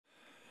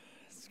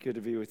good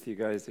to be with you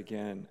guys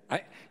again.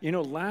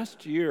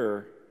 Last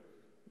year,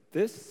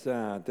 this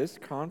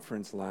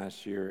conference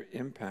last year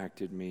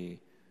impacted me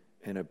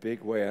in a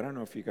big way. I don't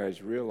know if you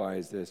guys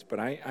realize this,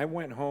 but I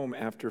went home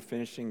after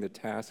finishing the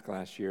task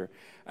last year.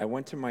 I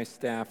went to my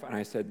staff and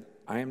I said,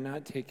 I am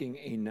not taking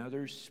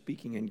another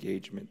speaking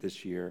engagement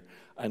this year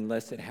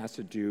unless it has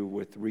to do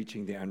with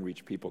reaching the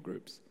unreached people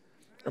groups.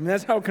 I mean,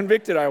 that's how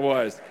convicted I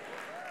was.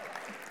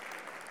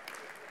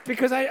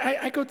 Because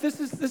I go, this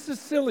is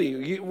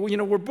silly.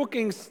 We're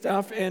booking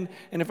stuff, and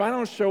if I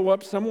don't show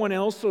up, someone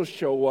else will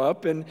show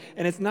up, and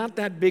it's not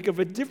that big of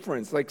a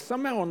difference. Like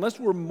somehow, unless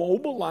we're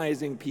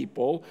mobilizing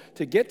people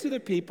to get to the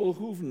people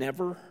who've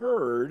never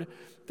heard,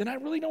 then I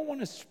really don't want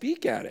to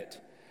speak at it.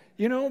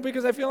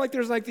 Because I feel like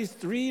there's like these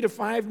 3 to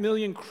 5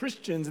 million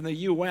Christians in the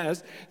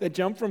U.S. that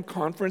jump from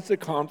conference to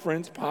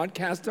conference,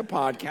 podcast to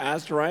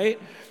podcast, right?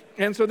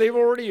 And so they've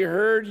already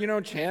heard,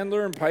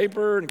 Chandler and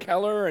Piper and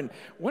Keller, and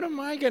what am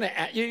I going to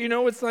add?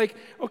 It's like,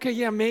 okay,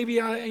 yeah, maybe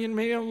I'm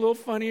a little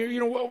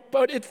funnier,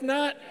 but it's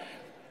not.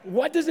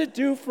 What does it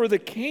do for the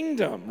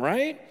kingdom,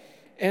 right?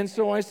 And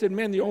so I said,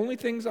 man, the only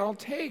things I'll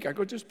take, I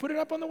go, just put it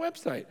up on the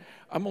website.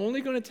 I'm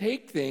only going to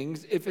take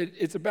things if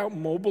it's about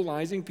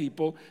mobilizing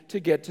people to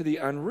get to the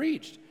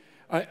unreached.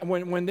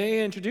 When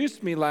they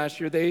introduced me last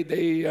year,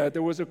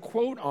 there was a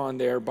quote on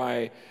there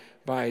by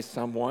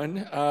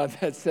someone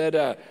that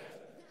said,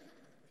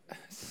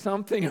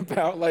 something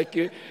about like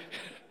it.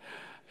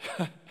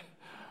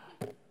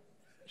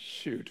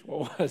 Shoot,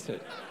 what was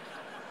it?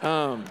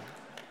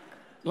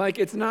 Like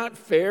it's not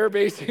fair,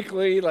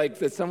 basically, like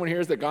that someone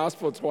hears the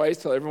gospel twice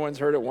so everyone's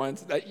heard it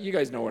once. You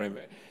guys know what I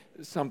mean.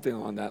 Something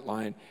along that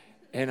line.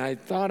 And I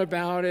thought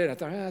about it. I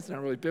thought, that's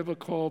not really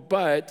biblical,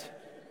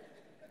 but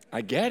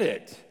I get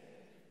it.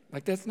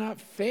 Like that's not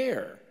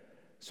fair.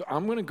 So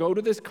I'm going to go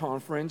to this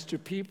conference to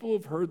people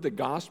who've heard the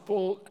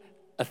gospel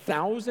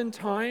 1,000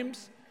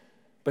 times,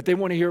 but they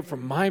want to hear it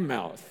from my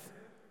mouth.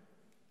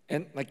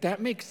 And like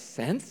that makes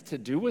sense to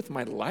do with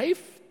my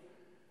life?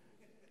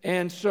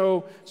 And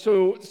so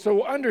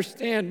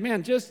understand,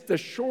 man, just the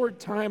short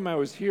time I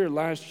was here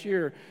last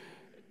year,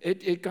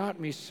 it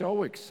got me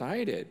so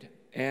excited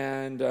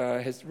and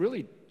has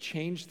really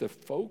changed the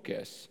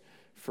focus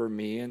for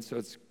me. And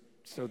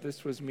so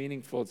this was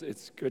meaningful.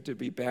 It's good to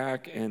be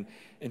back. And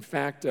in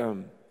fact,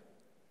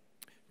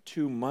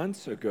 2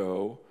 months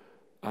ago,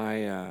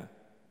 I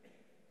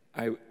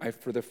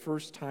for the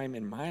first time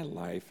in my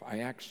life, I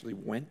actually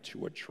went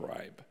to a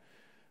tribe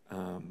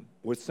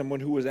with someone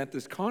who was at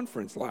this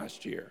conference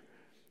last year,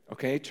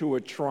 okay, to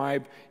a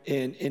tribe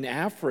in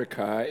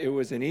Africa. It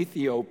was in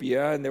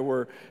Ethiopia, and there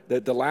were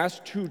the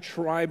last 2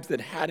 tribes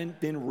that hadn't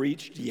been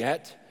reached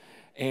yet.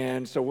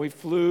 And so we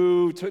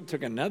flew,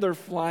 took another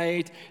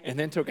flight, and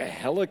then took a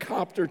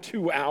helicopter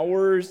 2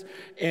 hours,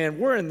 and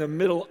we're in the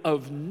middle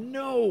of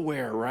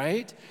nowhere,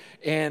 right?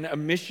 And a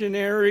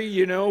missionary,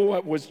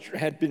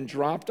 had been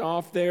dropped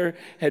off there,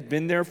 had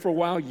been there for a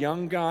while,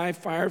 young guy,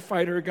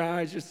 firefighter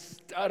guy, just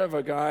stud of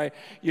a guy,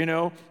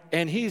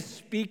 and he's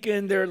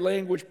speaking their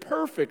language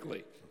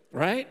perfectly,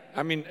 right?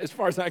 I mean, as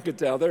far as I could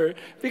tell,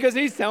 because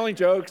he's telling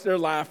jokes, they're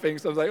laughing,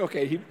 so I was like,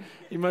 okay,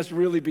 he must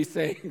really be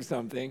saying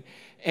something.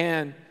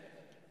 And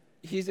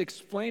he's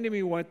explained to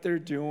me what they're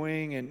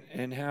doing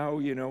and how,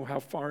 how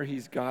far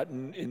he's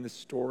gotten in the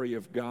story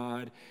of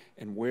God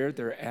and where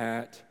they're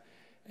at.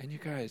 And you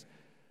guys,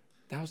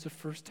 that was the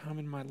first time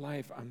in my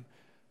life I'm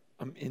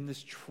in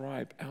this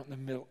tribe out in the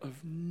middle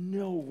of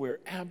nowhere,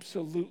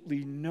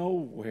 absolutely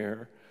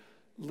nowhere,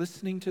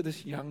 listening to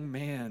this young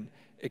man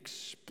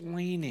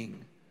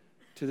explaining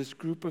to this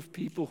group of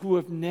people who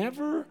have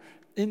never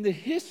in the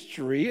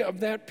history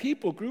of that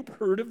people group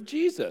heard of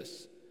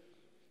Jesus.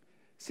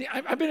 See,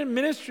 I've been in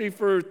ministry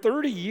for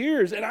 30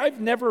 years, and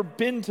I've never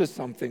been to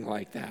something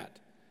like that.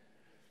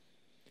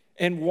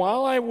 And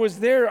while I was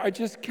there, I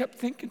just kept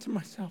thinking to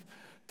myself,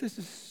 this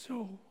is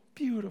so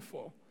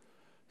beautiful.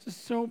 This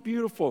is so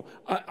beautiful.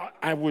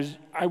 I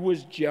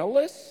was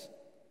jealous.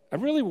 I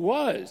really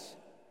was.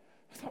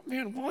 I thought,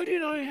 man, why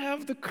didn't I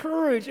have the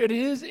courage at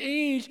his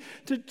age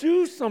to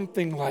do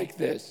something like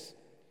this?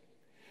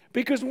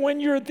 Because when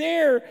you're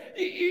there,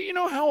 you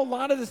know how a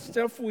lot of the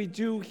stuff we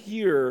do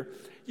here,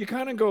 you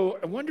kind of go,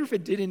 I wonder if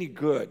it did any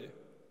good,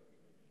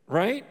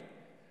 right?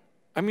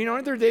 I mean,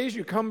 aren't there days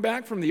you come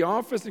back from the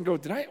office and go,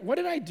 what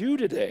did I do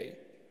today?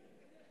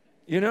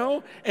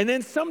 And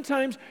then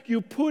sometimes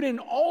you put in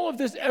all of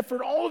this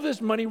effort, all of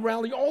this money,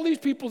 rally all these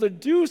people to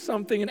do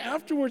something, and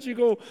afterwards you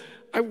go,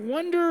 I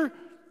wonder,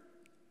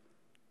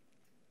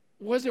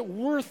 was it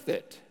worth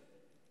it?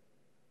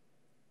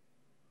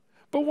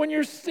 But when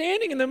you're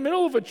standing in the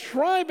middle of a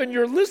tribe and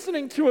you're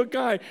listening to a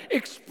guy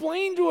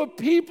explain to a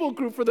people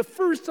group for the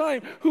first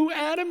time who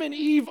Adam and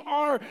Eve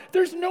are,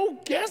 there's no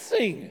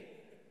guessing.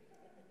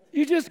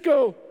 You just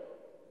go,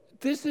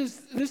 this is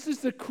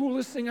the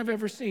coolest thing I've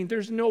ever seen.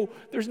 There's no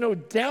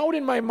doubt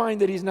in my mind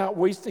that he's not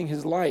wasting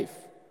his life.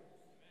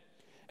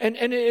 And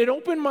it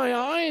opened my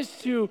eyes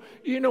to,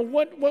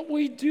 what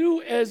we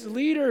do as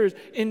leaders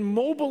in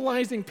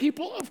mobilizing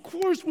people. Of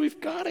course, we've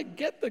got to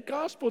get the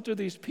gospel to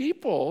these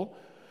people.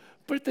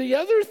 But the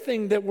other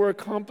thing that we're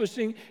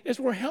accomplishing is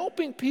we're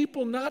helping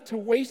people not to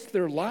waste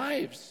their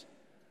lives.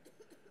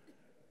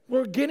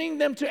 We're getting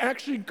them to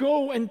actually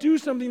go and do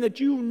something that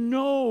you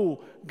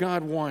know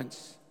God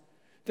wants,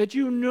 that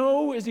you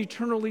know is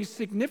eternally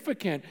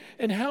significant.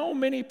 And how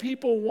many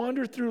people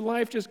wander through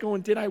life just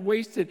going, did I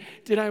waste it?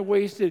 Did I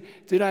waste it?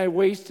 Did I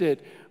waste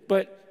it?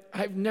 But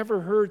I've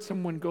never heard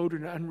someone go to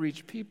an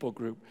unreached people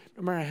group,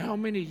 no matter how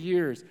many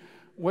years,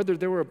 whether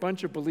there were a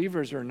bunch of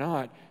believers or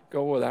not,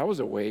 go, well, that was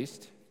a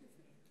waste.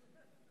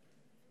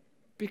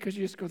 Because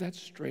you just go, that's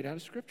straight out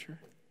of Scripture.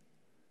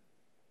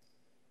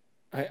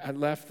 I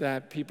left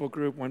that people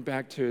group, went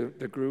back to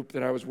the group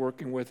that I was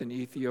working with in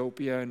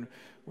Ethiopia, and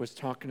was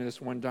talking to this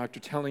one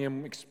doctor,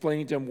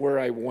 explaining to him where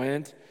I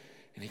went.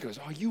 And he goes,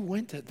 oh, you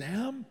went to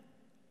them?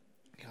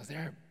 He goes,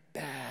 they're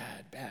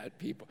bad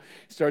people.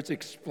 He starts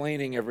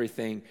explaining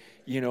everything,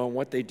 and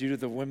what they do to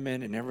the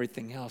women and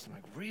everything else. I'm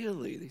like,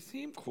 really? They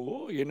seem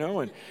cool,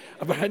 and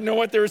but I didn't know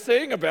what they were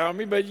saying about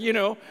me, but,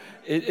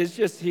 it's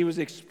just, he was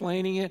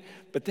explaining it.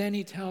 But then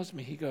he tells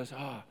me, he goes,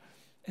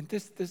 and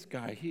this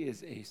guy, he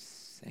is a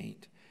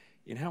saint.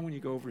 You know how when you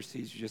go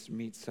overseas, you just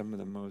meet some of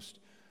the most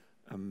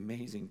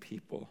amazing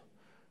people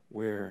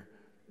where,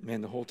 man,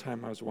 the whole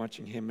time I was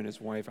watching him and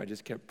his wife, I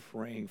just kept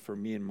praying for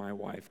me and my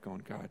wife,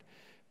 going, God,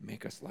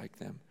 make us like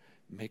them.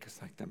 Make us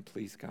like them,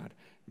 please, God.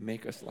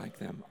 Make us like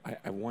them.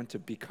 I want to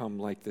become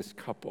like this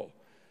couple.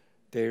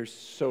 They're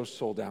so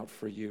sold out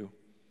for you.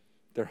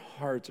 Their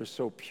hearts are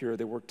so pure.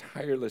 They work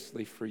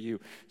tirelessly for you.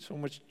 So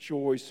much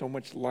joy, so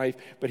much life.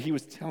 But he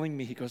was telling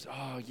me, he goes,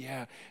 oh,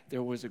 yeah,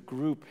 there was a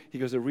group. He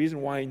goes, the reason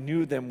why I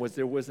knew them was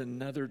there was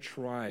another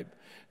tribe.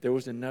 There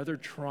was another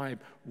tribe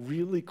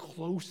really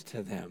close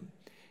to them.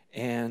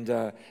 And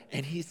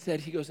he said,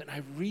 he goes, and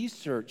I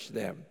researched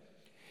them.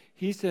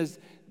 He says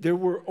there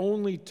were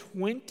only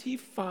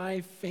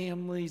 25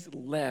 families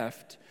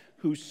left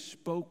who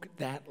spoke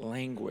that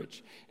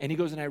language. And he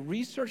goes, and I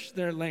researched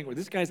their language.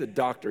 This guy's a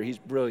doctor. He's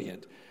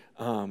brilliant,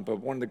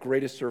 but one of the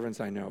greatest servants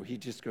I know. He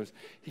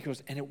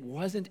goes, and it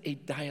wasn't a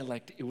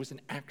dialect. It was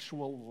an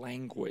actual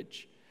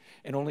language.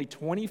 And only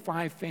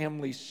 25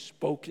 families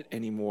spoke it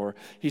anymore.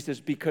 He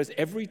says, because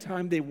every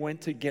time they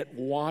went to get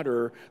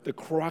water, the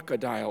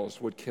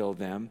crocodiles would kill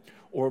them,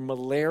 or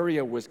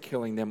malaria was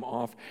killing them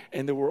off.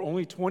 And there were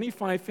only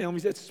 25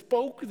 families that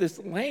spoke this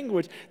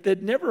language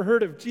that never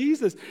heard of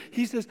Jesus.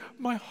 He says,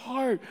 my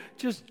heart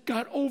just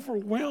got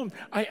overwhelmed.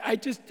 I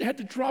just had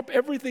to drop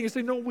everything and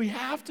say, no, we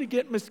have to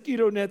get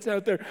mosquito nets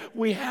out there.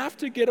 We have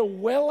to get a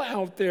well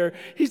out there.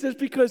 He says,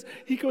 because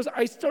he goes,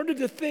 I started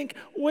to think,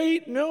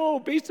 wait, no,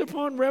 based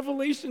upon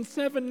Revelation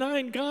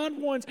 7:9, God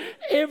wants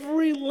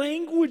every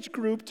language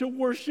group to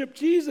worship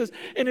Jesus.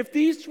 And if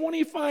these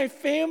 25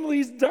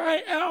 families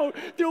die out,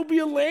 there'll be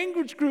a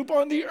language group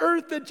on the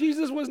earth that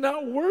Jesus was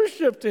not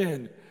worshiped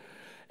in.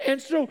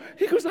 And so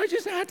he goes, I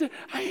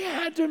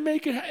had to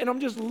make it. And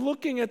I'm just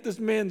looking at this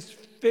man's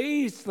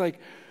face, like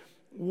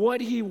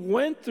what he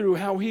went through,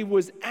 how he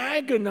was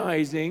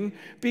agonizing,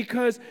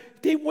 because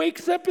he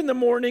wakes up in the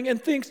morning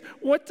and thinks,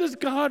 what does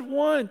God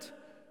want?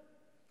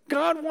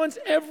 God wants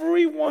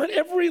every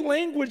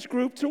language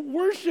group to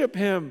worship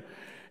him.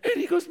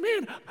 And he goes,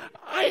 man,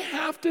 I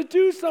have to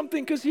do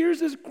something, because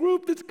here's this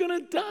group that's going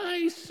to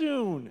die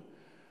soon.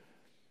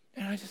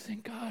 And I just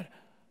think, God,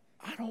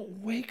 I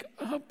don't wake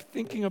up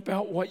thinking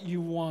about what you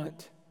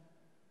want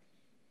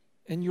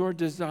and your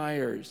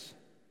desires.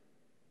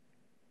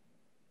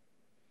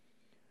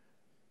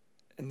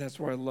 And that's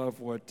why I love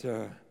what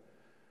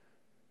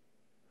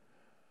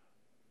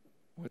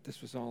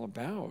this was all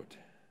about.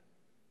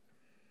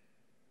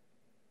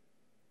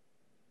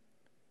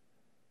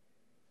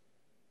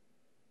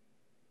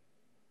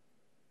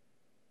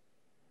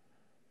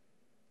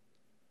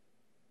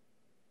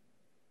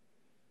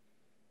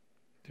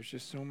 There's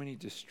just so many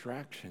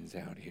distractions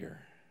out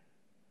here.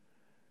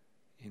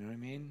 You know what I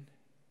mean?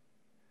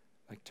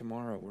 Like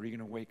tomorrow, what are you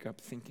going to wake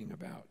up thinking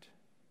about?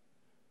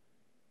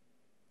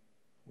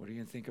 What are you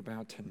going to think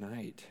about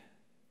tonight?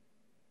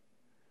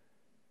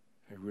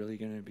 Are you really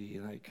going to be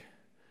like,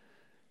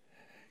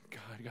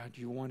 God,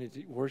 you wanted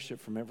to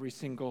worship from every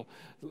single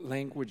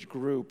language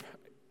group?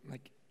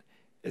 Like,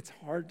 it's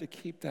hard to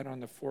keep that on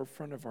the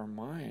forefront of our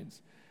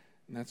minds.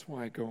 And that's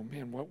why I go,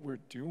 man, what we're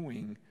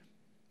doing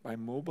by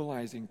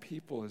mobilizing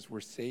people is we're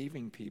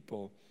saving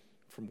people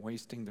from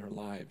wasting their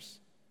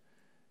lives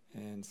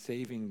and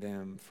saving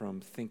them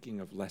from thinking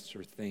of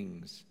lesser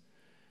things.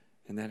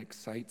 And that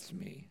excites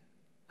me.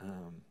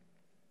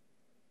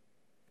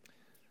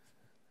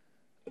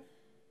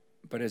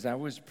 But as I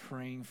was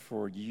praying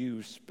for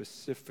you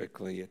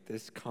specifically at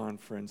this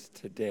conference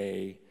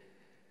today,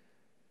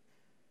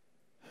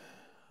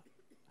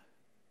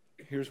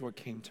 here's what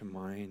came to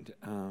mind.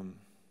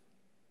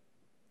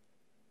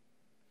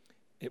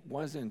 It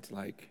wasn't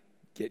like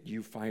get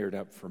you fired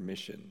up for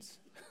missions.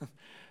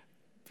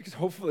 Because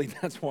hopefully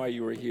that's why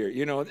you were here.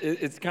 You know,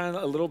 it's kind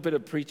of a little bit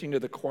of preaching to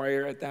the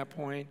choir at that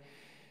point.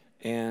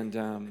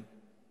 And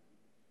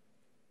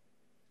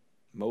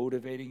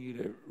motivating you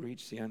to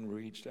reach the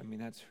unreached. I mean,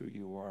 that's who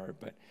you are.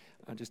 But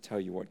I'll just tell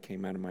you what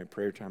came out of my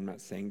prayer time. I'm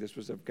not saying this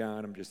was of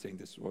God. I'm just saying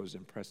this is what was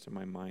impressed in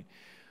my mind,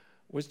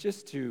 was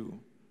just to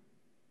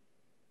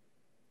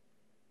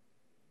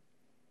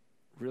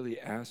really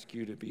ask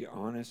you to be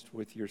honest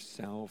with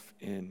yourself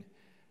in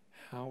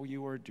how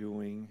you are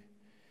doing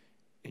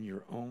in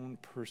your own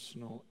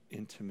personal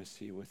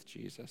intimacy with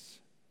Jesus.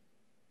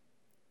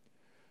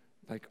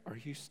 Like, are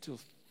you still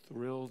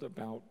thrilled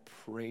about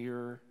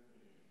prayer?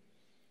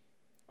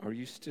 Are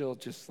you still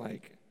just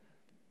like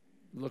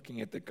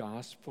looking at the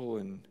gospel?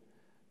 And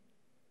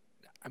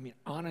I mean,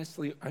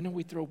 honestly, I know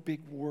we throw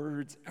big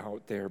words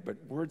out there, but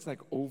words like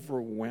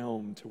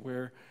overwhelmed, to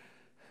where,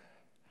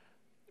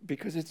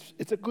 because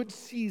it's a good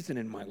season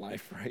in my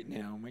life right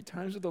now. My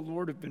times with the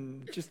Lord have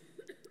been just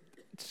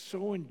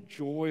so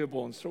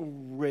enjoyable and so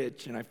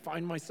rich, and I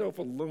find myself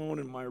alone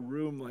in my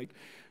room, like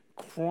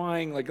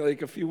crying, like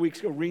a few weeks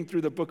ago, reading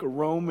through the book of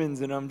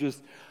Romans, and I'm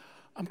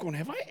going,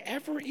 have I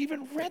ever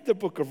even read the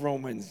book of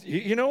Romans?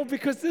 You know,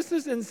 because this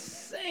is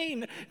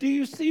insane. Do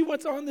you see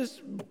what's on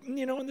this,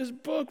 in this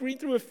book? Reading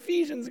through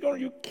Ephesians, going, are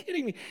you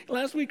kidding me?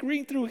 Last week,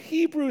 reading through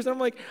Hebrews, I'm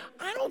like,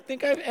 I don't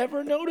think I've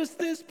ever noticed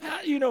this,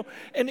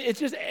 and it's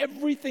just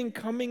everything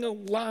coming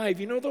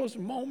alive. You know those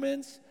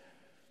moments?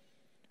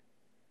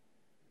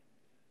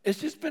 It's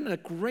just been a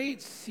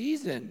great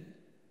season.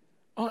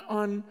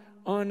 On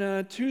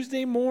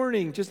Tuesday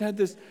morning, just had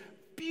this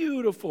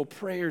beautiful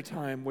prayer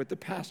time with the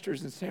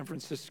pastors in San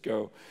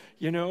Francisco,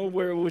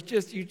 where it was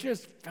just, you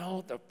just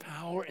felt the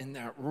power in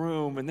that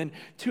room. And then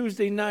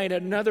Tuesday night,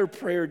 another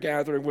prayer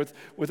gathering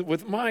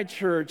with my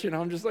church, and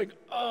I'm just like,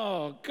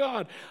 oh,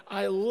 God,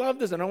 I love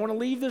this. I don't want to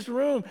leave this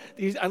room.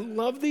 I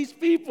love these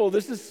people.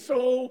 This is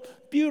so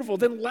beautiful.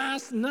 Then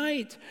last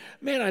night,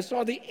 man, I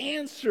saw the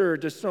answer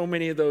to so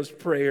many of those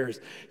prayers,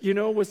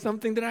 was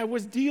something that I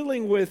was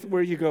dealing with,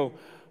 where you go,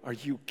 are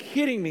you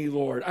kidding me,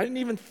 Lord? I didn't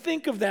even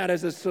think of that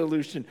as a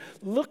solution.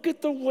 Look at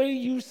the way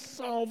you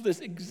solved this,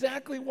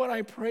 exactly what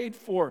I prayed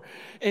for.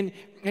 And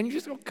you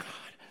just go, God,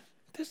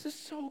 this is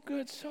so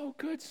good, so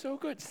good, so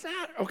good.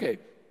 Okay,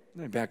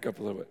 let me back up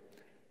a little bit.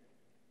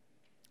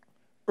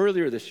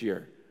 Earlier this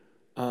year,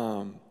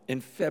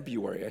 in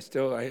February,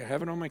 I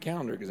have it on my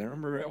calendar because I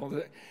remember all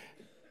that.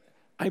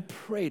 I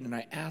prayed and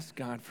I asked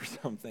God for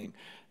something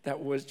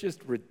that was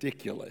just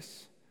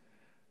ridiculous.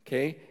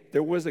 Okay?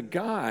 There was a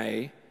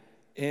guy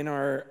in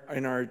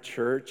our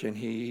church, and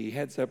he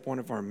heads up one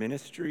of our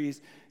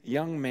ministries,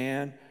 young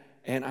man,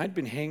 and I'd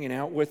been hanging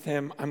out with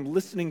him. I'm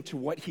listening to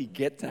what he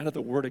gets out of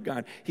the Word of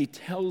God. He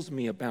tells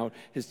me about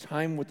his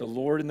time with the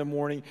Lord in the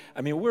morning.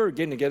 I mean, we were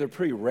getting together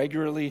pretty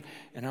regularly,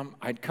 and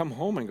I'd come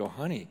home and go,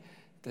 honey,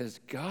 this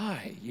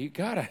guy, you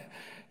gotta,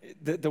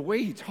 the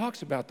way he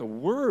talks about the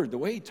Word, the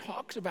way he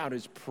talks about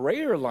his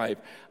prayer life,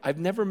 I've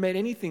never met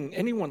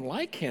anyone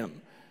like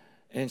him.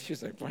 And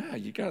she's like, wow,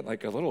 you got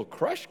like a little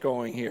crush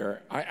going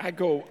here. I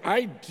go,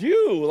 I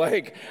do.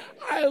 Like,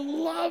 I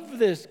love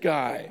this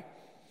guy.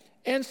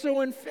 And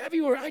so in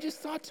February, I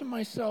just thought to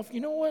myself,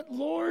 you know what,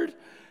 Lord?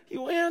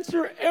 You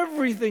answer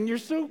everything. You're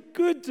so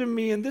good to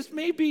me. And this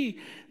may be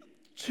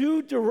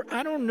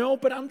I don't know,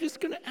 but I'm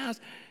just going to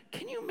ask,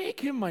 can you make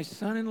him my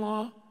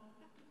son-in-law?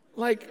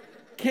 Like,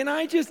 can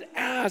I just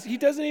ask? He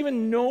doesn't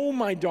even know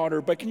my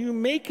daughter, but can you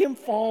make him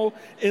fall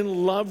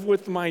in love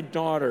with my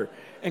daughter?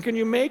 And can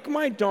you make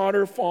my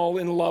daughter fall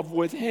in love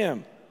with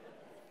him?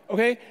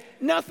 Okay?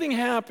 Nothing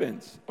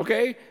happens.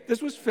 Okay?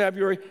 This was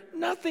February.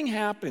 Nothing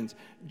happens.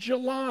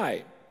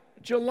 July,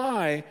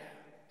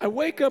 I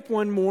wake up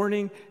one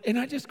morning and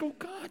I just go,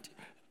 God,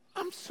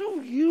 I'm so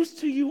used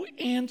to you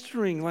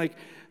answering like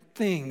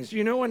things,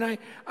 and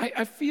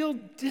I feel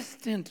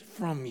distant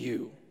from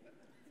you.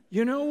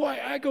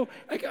 I go,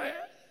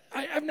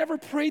 I've never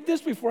prayed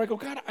this before. I go,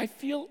 God,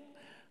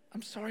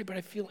 I'm sorry, but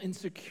I feel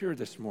insecure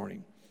this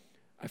morning.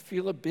 I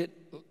feel a bit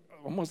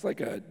almost like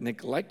a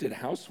neglected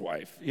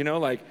housewife,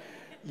 like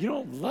you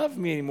don't love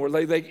me anymore.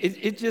 Like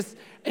it just,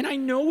 and I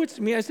know it's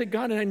me. I said,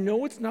 God, and I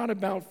know it's not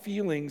about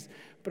feelings,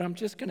 but I'm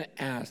just going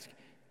to ask,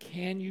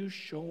 can you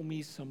show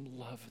me some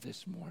love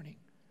this morning?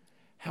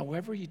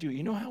 However you do.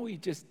 You know how he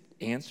just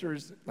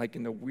answers like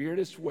in the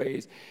weirdest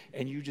ways,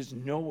 and you just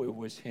know it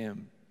was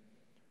him.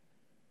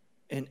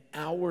 An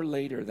hour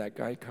later, that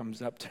guy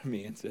comes up to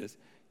me and says,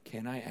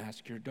 can I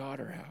ask your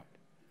daughter out?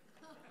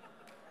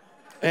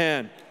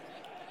 And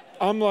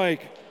I'm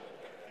like,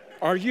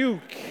 are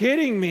you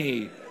kidding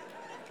me?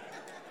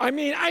 I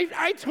mean,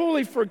 I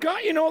totally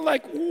forgot,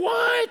 like,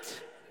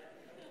 what?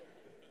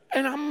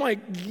 And I'm like,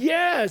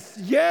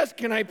 yes,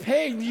 can I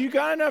pay? You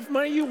got enough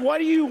money? What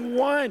do you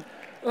want?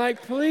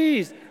 Like,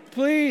 please.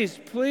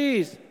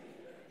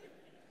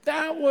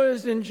 That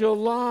was in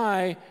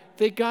July.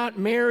 They got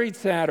married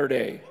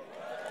Saturday.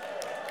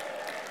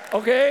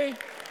 Okay?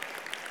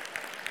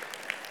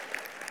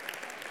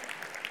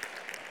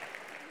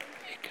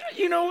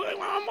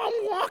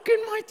 I'm walking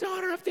my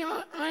daughter up the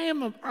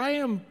aisle.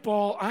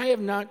 I have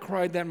not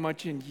cried that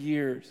much in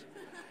years.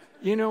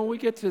 we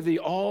get to the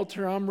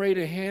altar. I'm ready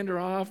to hand her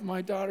off.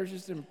 My daughter's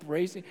just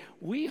embracing.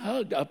 We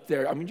hugged up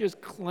there.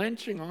 Just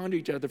clenching onto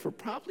each other for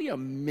probably a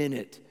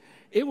minute.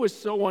 It was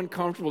so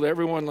uncomfortable to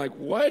everyone, like,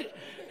 what?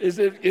 Is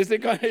he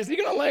going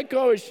to let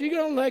go? Is she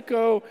going to let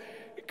go?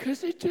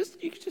 Because you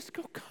just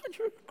go, God,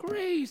 your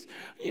grace.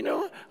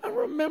 I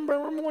remember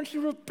when she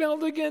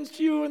rebelled against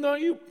you and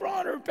you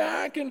brought her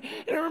back. And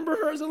I remember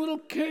her as a little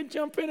kid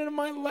jumping into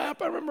my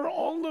lap. I remember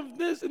all of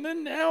this. And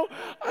then now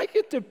I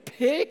get to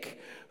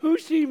pick who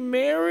she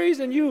marries.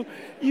 And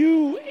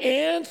you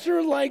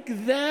answer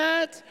like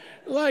that.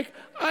 Like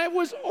I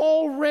was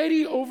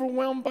already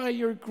overwhelmed by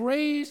your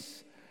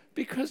grace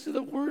because of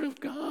the word of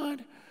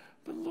God.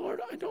 But Lord,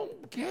 I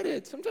don't get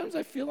it. Sometimes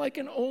I feel like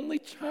an only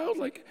child.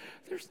 Like,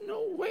 there's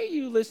no way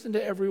you listen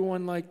to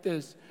everyone like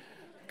this.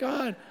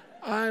 God,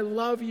 I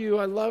love you.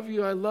 I love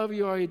you. I love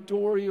you. I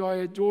adore you. I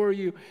adore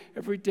you.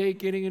 Every day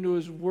getting into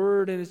his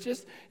word. And it's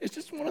just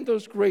one of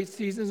those great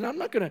seasons. And I'm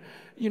not going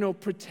to,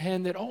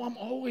 pretend that, I'm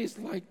always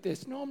like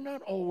this. No, I'm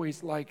not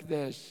always like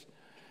this.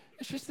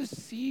 It's just a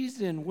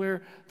season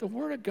where the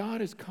word of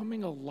God is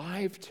coming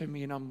alive to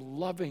me and I'm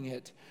loving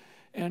it.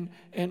 And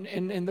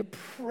the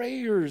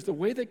prayers, the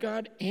way that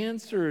God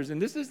answers,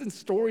 and this isn't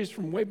stories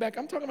from way back.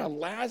 I'm talking about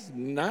last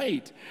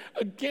night.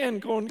 Again,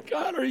 going,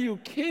 God, are you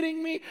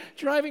kidding me?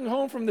 Driving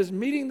home from this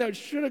meeting that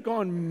should have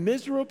gone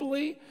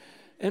miserably,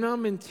 and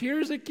I'm in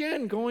tears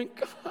again, going,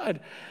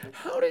 God,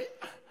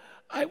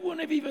 I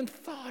wouldn't have even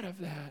thought of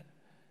that.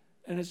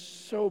 And it's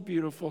so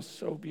beautiful,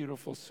 so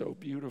beautiful, so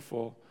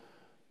beautiful.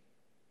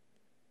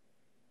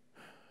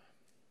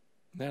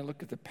 Then I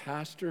look at the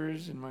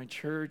pastors in my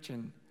church,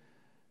 and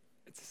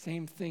it's the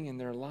same thing in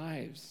their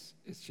lives.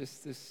 It's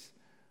just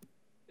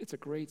it's a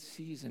great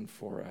season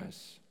for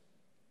us.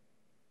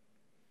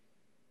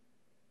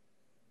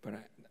 But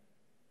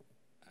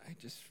I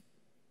just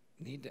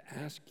need to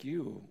ask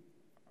you,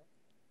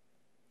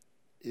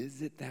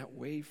 is it that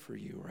way for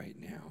you right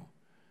now?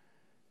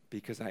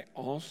 Because I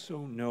also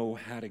know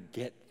how to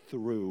get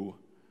through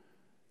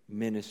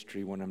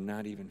ministry when I'm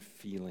not even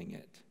feeling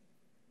it.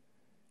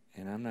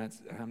 And I'm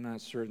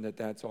not certain that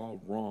that's all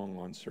wrong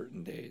on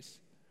certain days.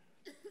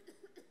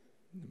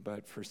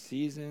 But for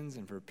seasons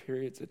and for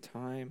periods of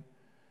time,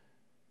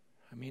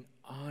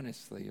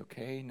 honestly,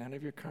 okay, none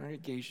of your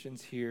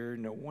congregations here,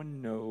 no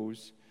one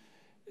knows.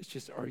 It's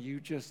just, are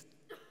you just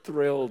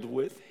thrilled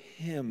with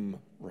him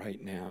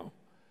right now?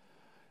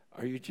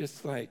 Are you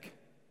just like,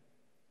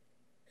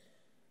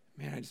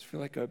 man, I just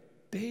feel like a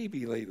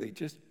baby lately,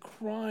 just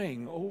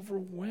crying,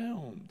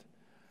 overwhelmed.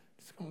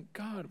 Just going,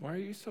 God, why are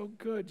you so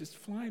good? Just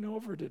flying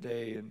over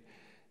today.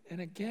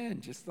 And again,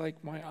 just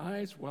like my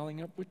eyes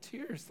welling up with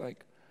tears,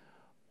 like,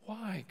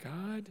 why,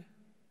 God?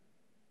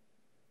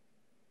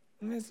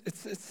 And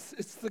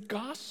it's the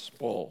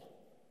gospel.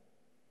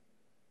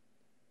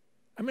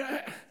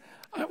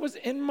 I was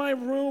in my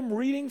room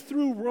reading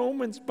through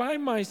Romans by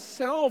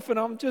myself, and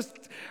I'm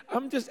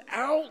just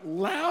out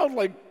loud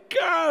like,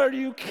 God, are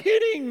you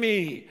kidding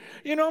me?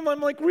 I'm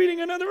like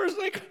reading another verse,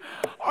 like,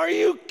 are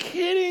you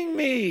kidding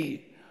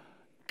me?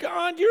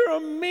 God, you're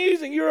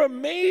amazing. You're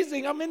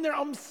amazing. I'm in there,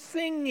 I'm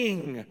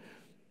singing.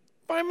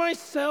 By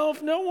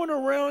myself, no one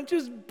around,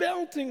 just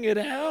belting it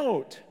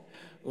out.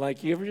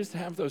 Like, you ever just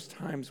have those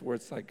times where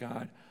it's like,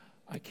 God,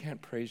 I can't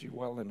praise you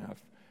well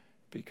enough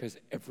because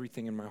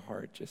everything in my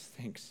heart just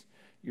thinks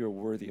you're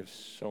worthy of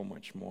so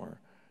much more,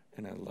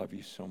 and I love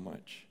you so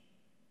much.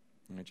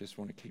 And I just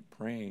want to keep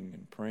praying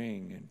and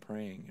praying and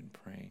praying and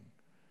praying.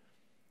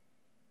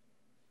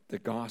 The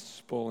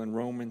gospel in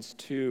Romans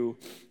 2,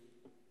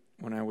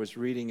 when I was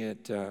reading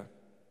it,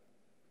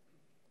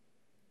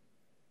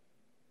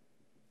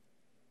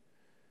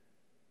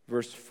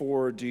 Verse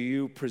 4, do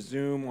you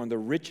presume on the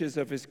riches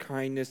of his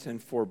kindness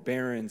and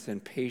forbearance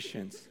and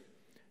patience,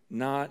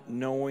 not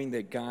knowing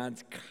that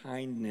God's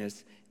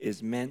kindness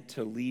is meant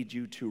to lead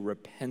you to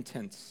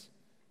repentance?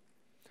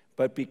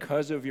 But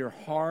because of your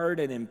hard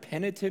and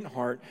impenitent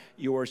heart,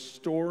 you are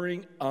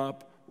storing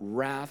up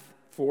wrath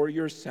for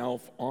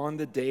yourself on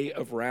the day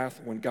of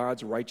wrath when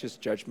God's righteous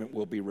judgment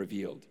will be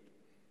revealed.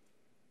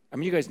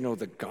 You guys know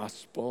the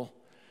gospel.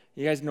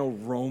 You guys know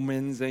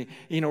Romans.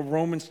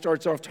 Romans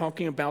starts off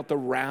talking about the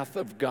wrath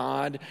of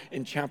God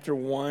in chapter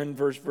 1,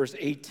 verse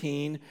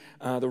 18.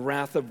 The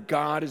wrath of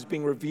God is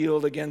being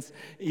revealed against,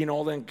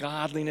 all the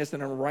ungodliness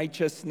and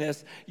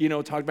unrighteousness.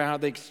 Talk about how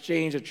they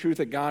exchange the truth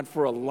of God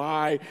for a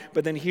lie.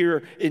 But then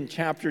here in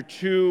chapter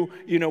 2,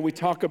 we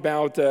talk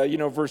about,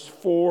 verse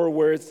 4,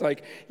 where it's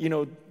like,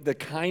 the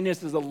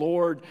kindness of the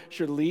Lord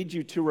should lead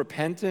you to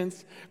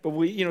repentance. But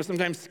we,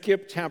 sometimes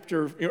skip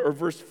chapter or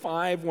verse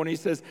 5 when he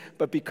says,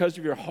 but because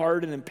of your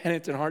hard and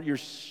impenitent heart, you're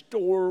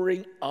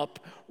storing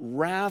up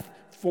wrath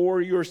for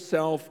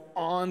yourself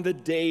on the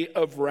day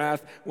of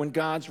wrath when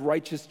God's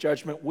righteous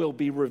judgment will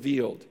be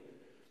revealed.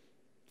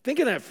 Think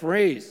of that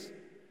phrase.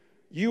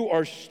 You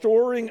are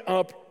storing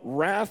up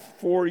wrath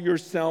for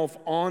yourself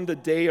on the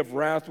day of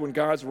wrath when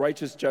God's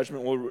righteous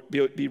judgment will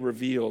be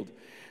revealed.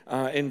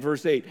 In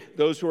verse 8,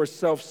 those who are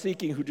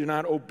self-seeking, who do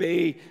not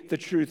obey the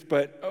truth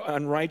but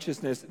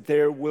unrighteousness,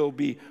 there will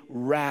be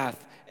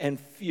wrath and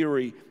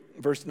fury.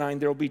 Verse 9,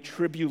 there will be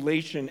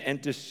tribulation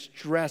and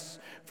distress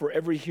for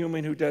every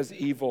human who does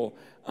evil.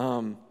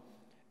 And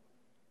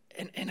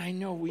I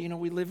know we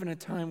live in a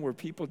time where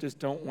people just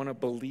don't want to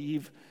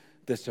believe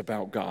this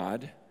about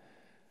God.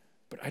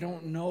 But I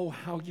don't know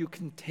how you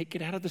can take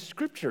it out of the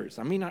scriptures.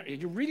 I mean,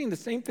 you're reading the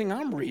same thing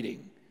I'm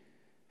reading.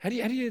 How do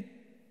you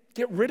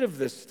get rid of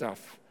this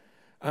stuff?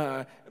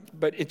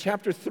 But in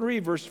chapter 3,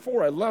 verse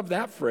 4, I love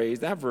that phrase,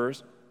 that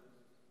verse.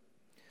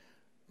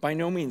 By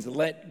no means,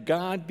 let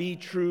God be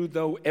true,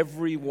 though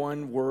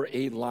everyone were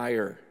a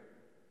liar.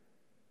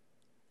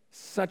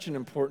 Such an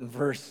important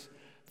verse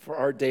for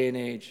our day and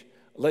age.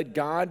 Let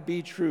God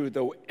be true,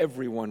 though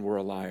everyone were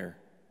a liar.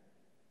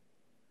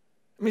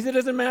 It means it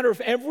doesn't matter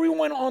if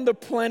everyone on the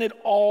planet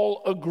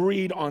all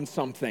agreed on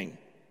something.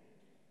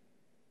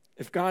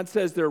 If God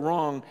says they're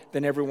wrong,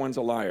 then everyone's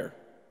a liar.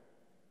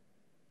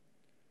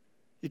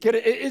 You get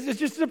it? It's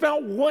just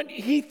about what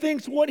he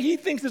thinks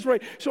is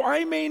right. So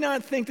I may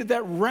not think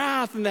that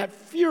wrath and that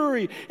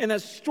fury and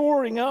that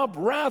storing up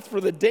wrath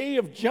for the day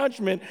of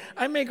judgment,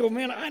 I may go,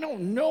 man, I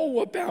don't know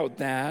about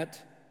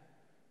that.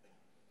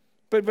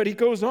 But he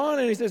goes on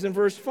and he says in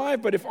verse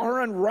 5, but if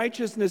our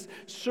unrighteousness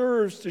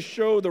serves to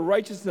show the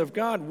righteousness of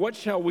God, what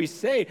shall we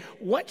say?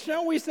 What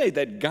shall we say?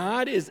 That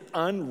God is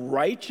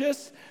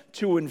unrighteous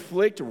to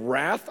inflict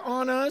wrath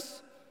on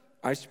us?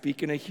 I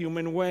speak in a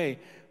human way.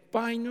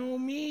 By no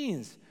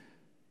means.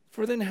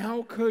 For then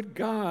how could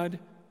God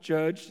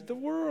judge the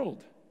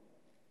world?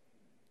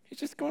 He's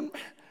just going,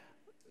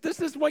 this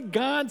is what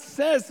God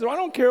says. So I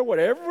don't care what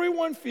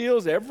everyone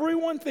feels,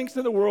 everyone thinks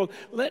in the world.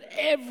 Let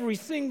every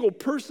single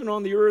person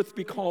on the earth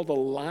be called a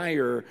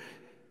liar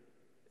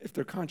if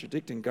they're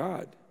contradicting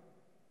God.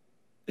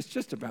 It's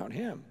just about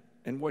him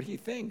and what he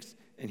thinks.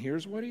 And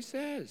here's what he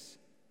says.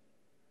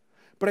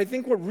 But I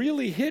think what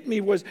really hit me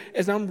was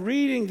as I'm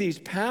reading these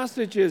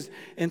passages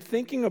and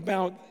thinking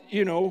about,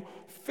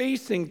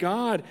 facing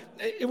God,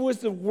 it was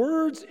the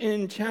words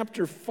in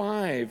chapter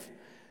 5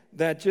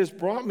 that just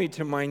brought me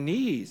to my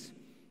knees.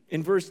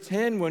 In verse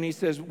 10, when he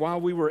says,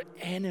 while we were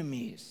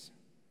enemies,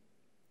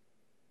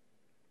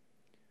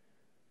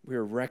 we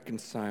are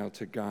reconciled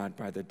to God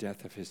by the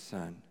death of his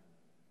Son.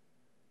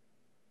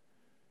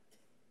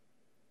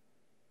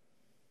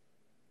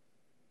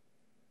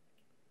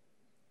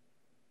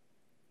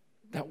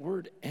 That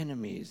word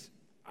enemies,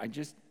 I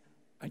just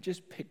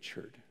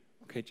pictured,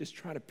 okay, just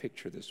try to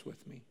picture this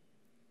with me.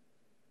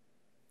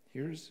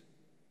 Here's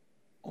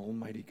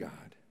Almighty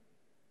God.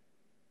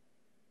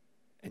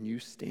 And you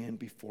stand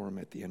before him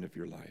at the end of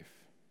your life.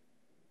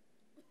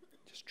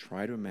 Just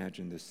try to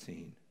imagine this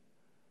scene.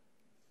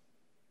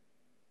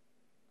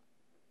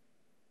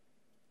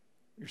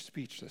 You're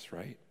speechless,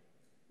 right?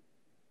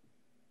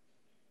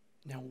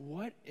 Now,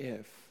 what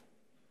if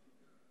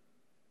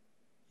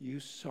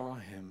you saw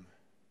him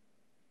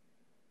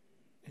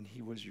and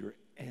he was your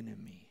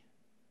enemy?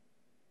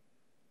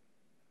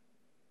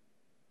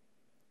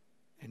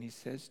 And he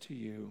says to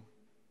you,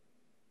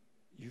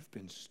 you've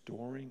been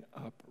storing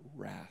up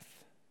wrath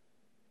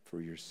for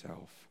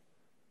yourself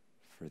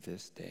for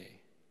this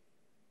day.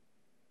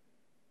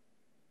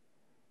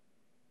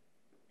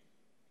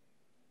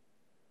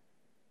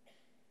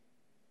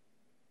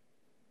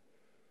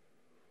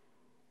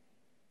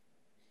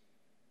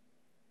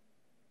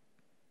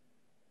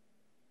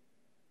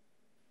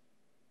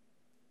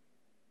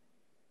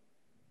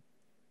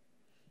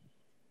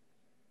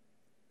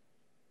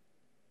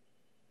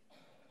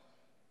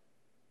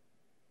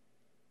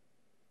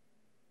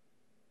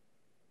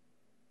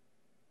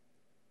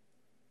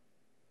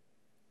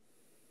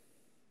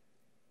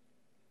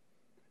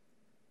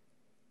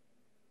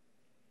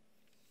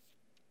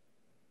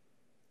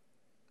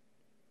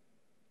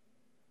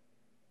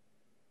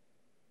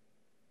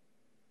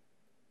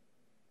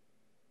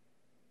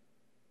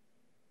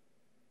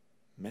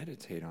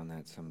 Meditate on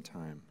that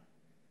sometime.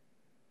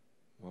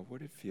 What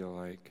would it feel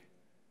like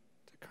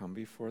to come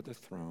before the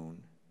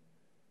throne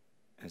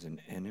as an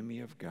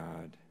enemy of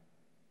God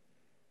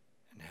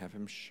and have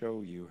him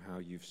show you how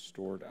you've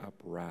stored up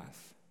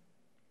wrath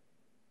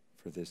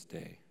for this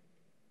day?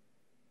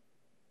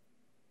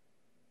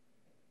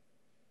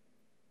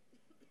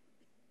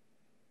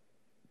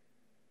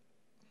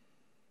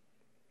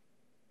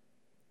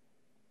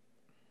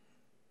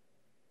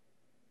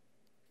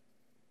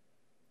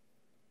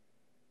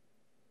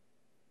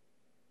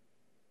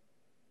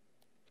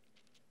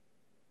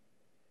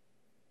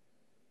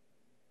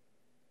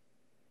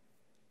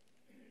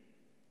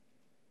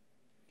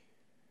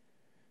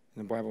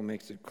 The Bible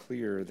makes it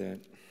clear that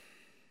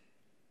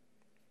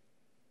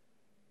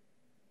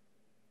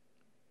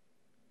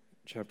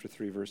chapter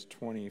 3, verse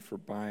 20, for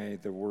by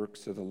the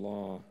works of the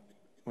law,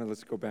 well,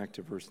 let's go back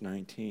to verse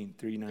 19,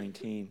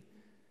 3:19.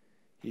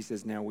 He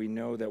says, now we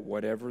know that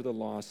whatever the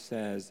law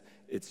says,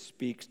 it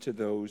speaks to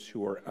those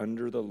who are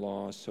under the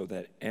law so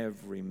that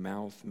every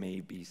mouth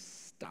may be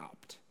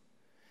stopped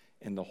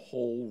and the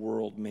whole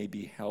world may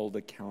be held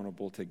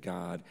accountable to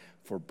God.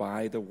 For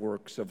by the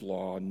works of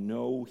law,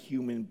 no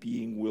human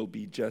being will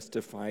be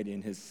justified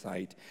in his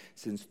sight,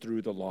 since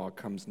through the law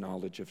comes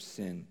knowledge of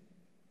sin.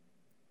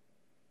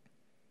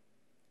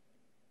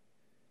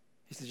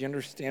 He says, you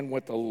understand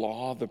what the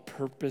law, the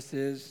purpose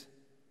is?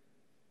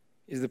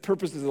 The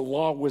purpose of the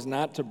law was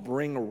not to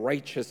bring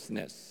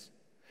righteousness.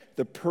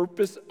 The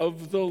purpose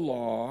of the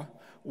law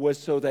was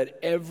so that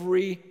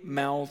every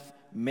mouth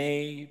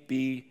may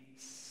be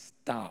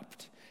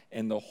stopped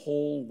and the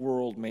whole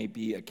world may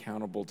be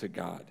accountable to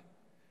God.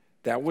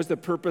 That was the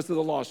purpose of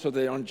the law, so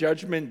that on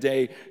Judgment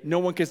Day, no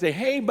one can say,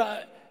 hey,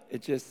 but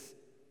it just,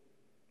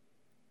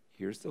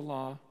 here's the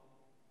law,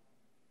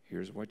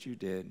 here's what you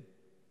did.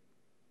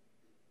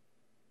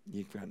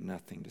 You've got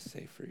nothing to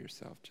say for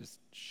yourself. Just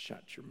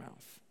shut your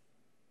mouth.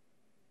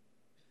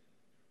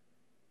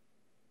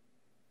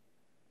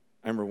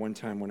 I remember one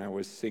time when I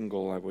was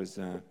single, I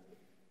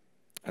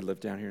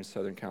lived down here in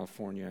Southern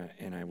California,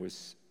 and I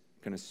was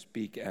going to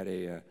speak at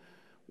a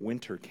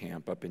winter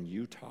camp up in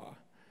Utah.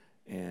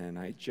 And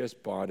I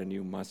just bought a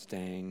new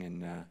Mustang,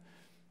 and,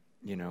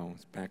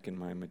 it's back in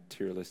my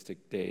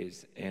materialistic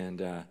days.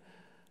 And I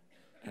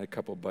had a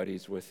couple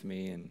buddies with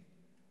me, and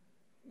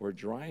we're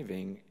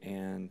driving,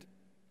 and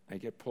I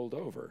get pulled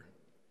over.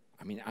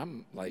 I mean,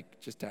 I'm like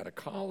just out of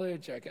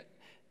college. I got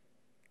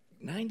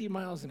 90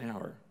 miles an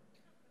hour.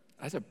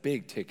 That's a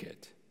big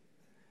ticket.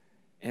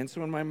 And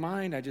so in my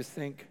mind, I just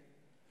think,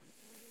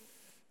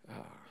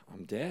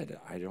 I'm dead.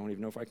 I don't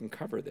even know if I can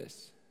cover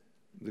this.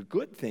 The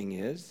good thing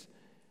is,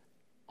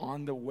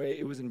 on the way,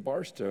 it was in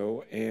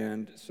Barstow,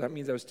 and so that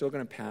means I was still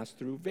going to pass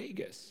through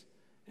Vegas.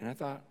 And I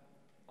thought,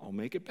 I'll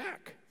make it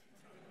back.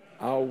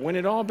 I'll win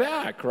it all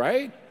back,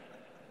 right?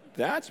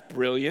 That's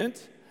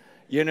brilliant.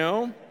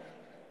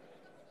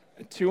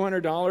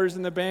 $200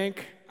 in the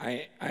bank.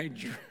 I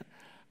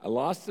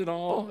lost it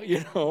all,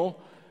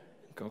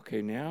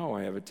 Okay, now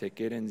I have a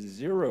ticket and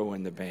 $0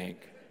 in the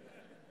bank.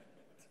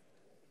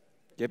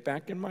 Get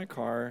back in my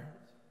car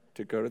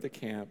to go to the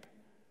camp.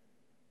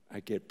 I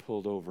get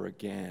pulled over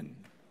again.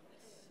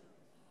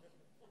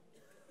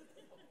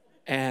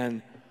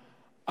 And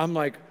I'm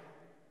like,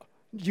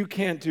 you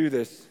can't do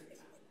this.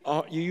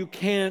 You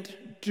can't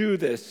do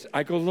this.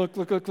 I go, look,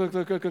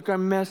 I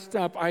messed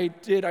up. I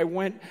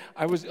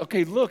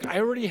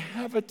already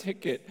have a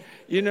ticket,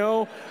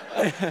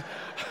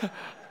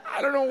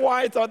 I don't know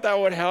why I thought that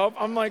would help.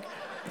 I'm like,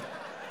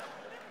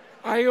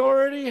 I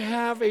already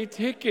have a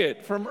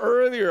ticket from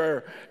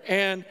earlier.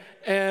 And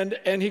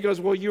he goes,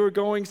 well, you were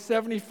going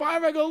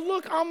 75. I go,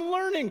 look, I'm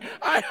learning.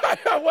 I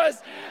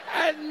was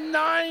at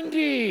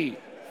 90.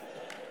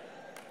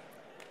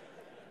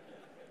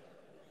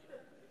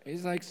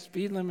 He's like,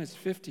 speed limit's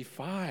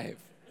 55.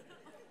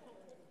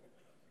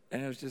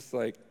 And it was just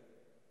like,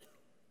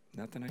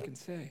 nothing I can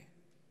say.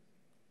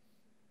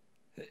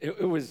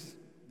 It was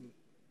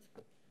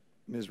a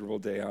miserable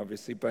day,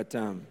 obviously, but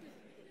I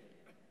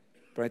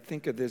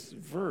think of this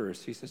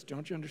verse. He says,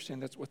 don't you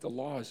understand that's what the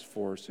law is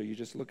for? So you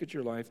just look at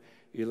your life,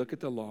 you look at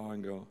the law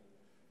and go,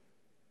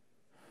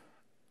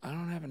 I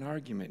don't have an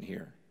argument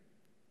here.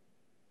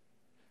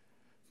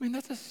 I mean,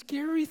 that's a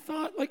scary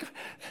thought. Like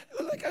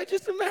I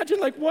just imagine,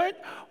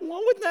 what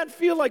would that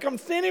feel like? I'm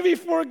standing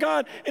before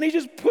God, and he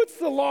just puts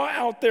the law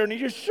out there, and he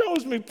just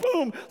shows me,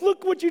 boom,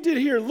 look what you did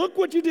here, look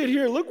what you did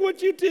here, look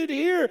what you did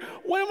here.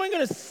 What am I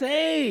going to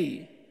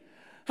say?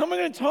 How am I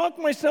going to talk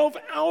myself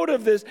out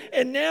of this?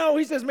 And now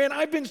he says, man,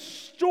 I've been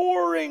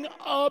storing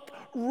up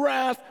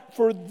wrath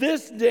for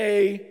this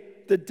day,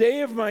 the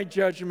day of my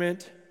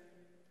judgment.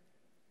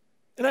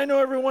 And I know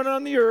everyone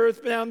on the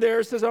earth down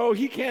there says, oh,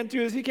 he can't do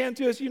this, he can't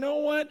do this. You know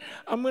what?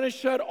 I'm going to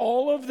shut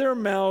all of their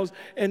mouths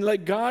and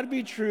let God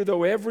be true,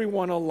 though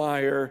everyone a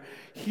liar.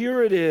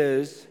 Here it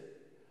is.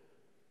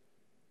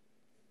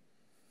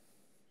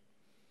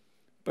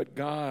 But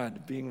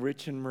God, being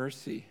rich in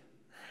mercy,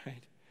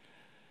 right?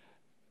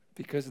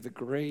 Because of the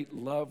great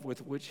love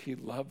with which he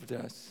loved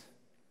us.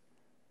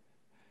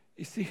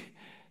 You see,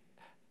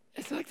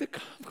 it's like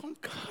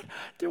God,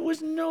 there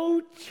was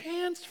no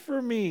chance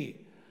for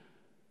me.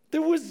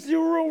 There was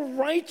zero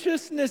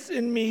righteousness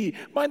in me.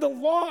 By the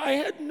law, I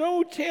had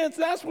no chance.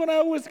 That's what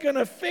I was going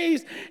to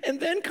face. And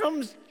then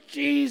comes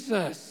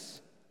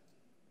Jesus,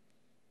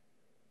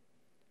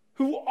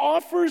 who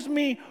offers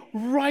me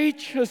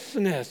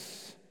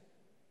righteousness.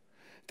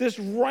 This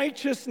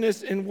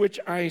righteousness in which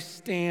I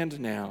stand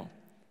now.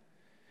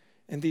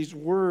 And these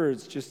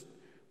words just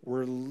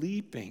were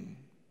leaping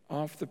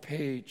off the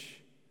page.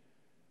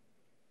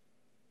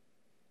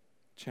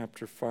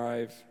 Chapter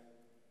 5.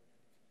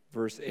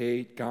 Verse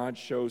 8, God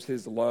shows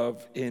his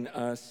love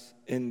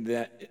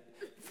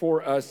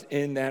for us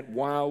in that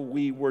while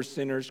we were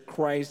sinners,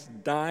 Christ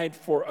died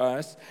for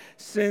us.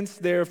 Since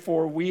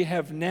therefore we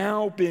have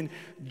now been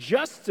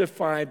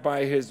justified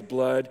by his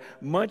blood,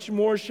 much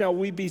more shall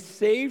we be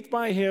saved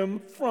by him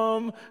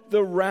from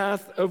the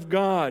wrath of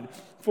God.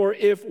 For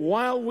if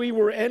while we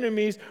were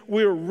enemies,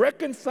 we were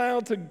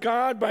reconciled to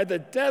God by the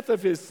death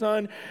of his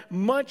Son,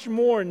 much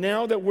more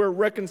now that we're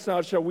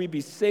reconciled shall we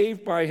be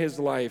saved by his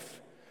life.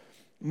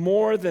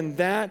 More than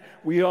that,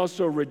 we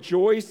also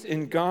rejoice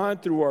in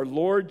God through our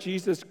Lord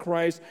Jesus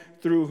Christ,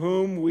 through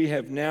whom we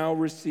have now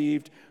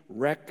received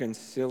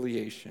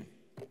reconciliation.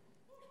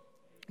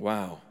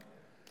 Wow.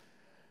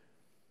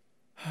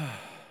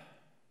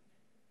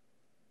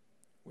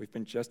 We've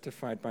been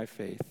justified by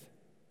faith.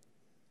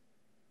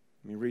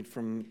 Let me read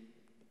from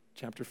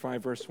chapter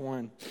 5, verse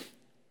 1.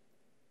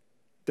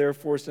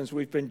 Therefore, since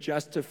we've been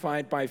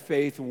justified by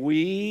faith,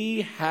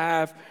 we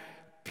have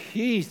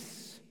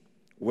peace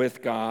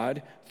with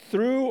God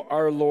through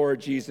our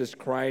Lord Jesus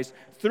Christ.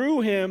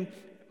 Through him,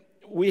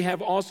 we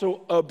have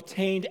also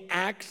obtained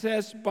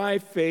access by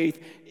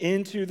faith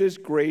into this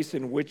grace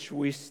in which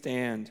we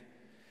stand,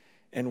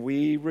 and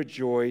we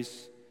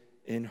rejoice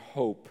in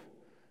hope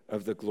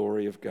of the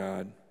glory of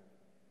God.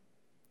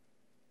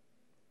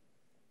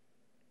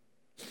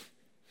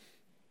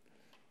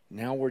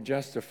 Now we're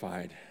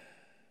justified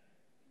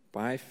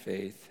by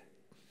faith,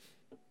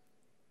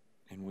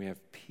 and we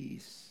have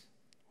peace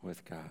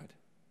with God.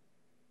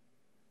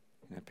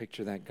 And I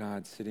picture that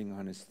God sitting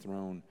on his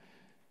throne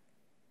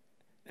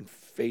and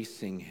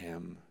facing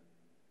him.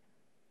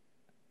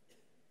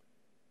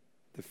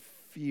 The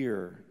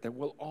fear that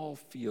we'll all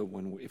feel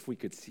if we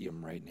could see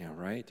him right now,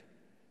 right?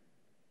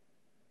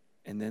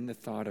 And then the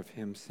thought of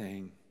him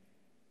saying,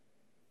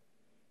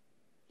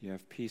 "You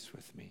have peace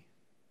with me.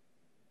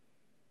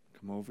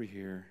 Come over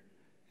here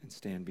and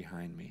stand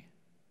behind me.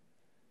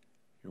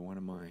 You're one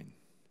of mine."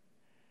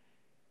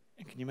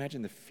 And can you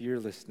imagine the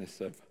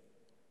fearlessness of,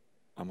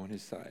 I'm on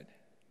his side.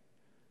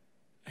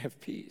 I have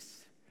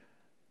peace.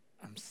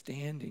 I'm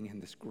standing in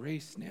this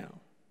grace now.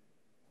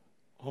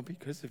 All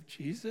because of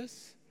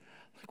Jesus?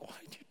 Like,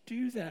 why'd you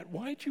do that?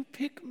 Why'd you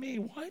pick me?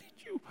 Why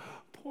did you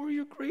pour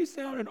your grace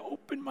out and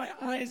open my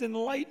eyes and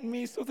enlighten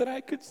me so that I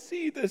could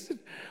see this? And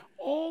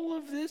all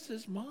of this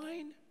is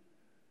mine?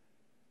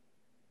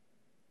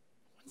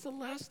 When's the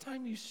last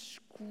time you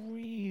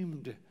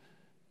screamed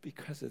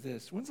because of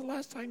this? When's the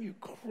last time you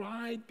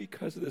cried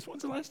because of this?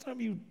 When's the last time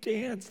you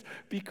danced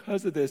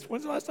because of this?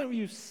 When's the last time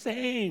you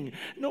sang?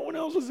 No one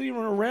else was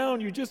even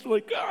around. You just were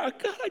like, "Oh,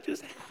 God, I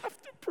just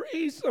have to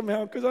praise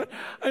somehow because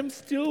I'm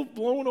still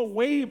blown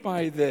away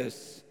by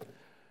this."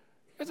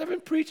 Because I've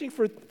been preaching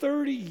for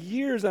 30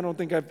 years, I don't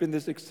think I've been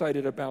this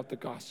excited about the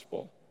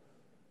gospel.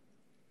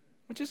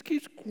 It just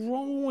keeps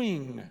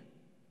growing.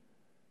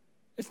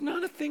 It's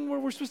not a thing where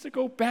we're supposed to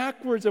go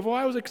backwards of,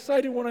 I was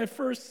excited when I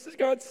first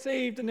got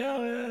saved, and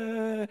now,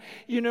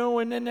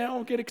 and then now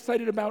I'll get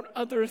excited about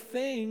other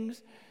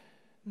things.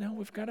 No,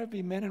 we've got to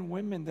be men and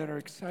women that are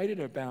excited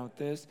about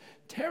this,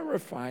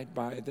 terrified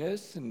by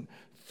this, and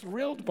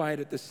thrilled by it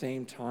at the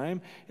same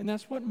time. And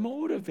that's what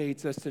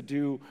motivates us to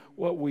do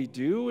what we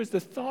do, is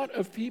the thought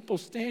of people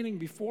standing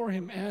before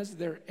him as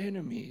their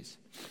enemies.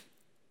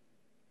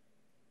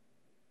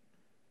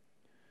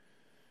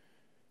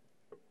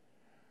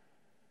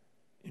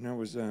 I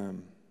was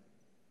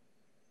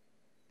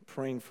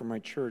praying for my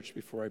church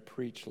before I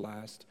preached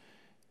last,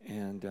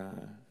 and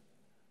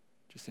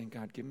just saying,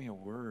 "God, give me a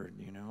word,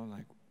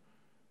 like,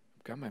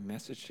 I've got my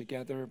message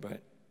together,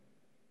 but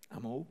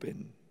I'm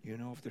open,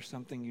 if there's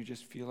something you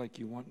just feel like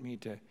you want me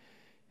to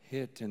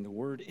hit." And the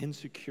word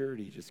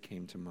insecurity just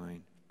came to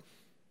mind.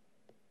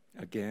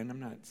 Again, I'm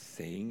not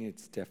saying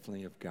it's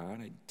definitely of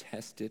God. I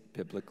test it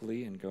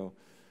biblically and go,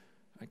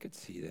 I could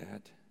see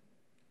that.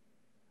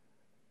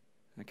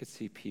 I could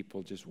see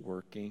people just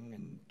working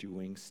and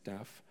doing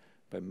stuff,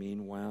 but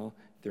meanwhile,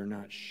 they're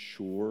not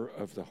sure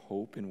of the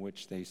hope in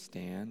which they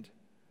stand.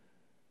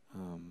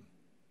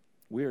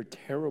 We are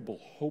terrible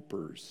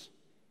hopers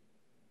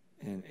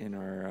in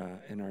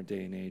our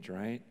day and age,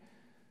 right?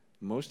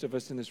 Most of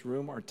us in this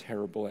room are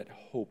terrible at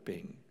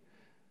hoping.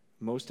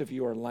 Most of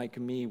you are like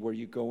me, where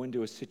you go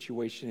into a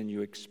situation and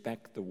you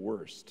expect the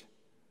worst.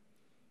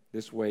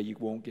 This way you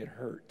won't get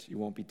hurt. You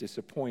won't be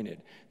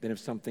disappointed. Then if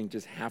something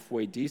just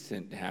halfway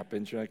decent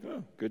happens, you're like,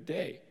 "Oh, good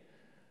day,"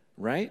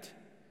 right?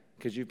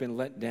 Because you've been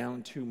let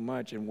down too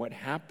much. And what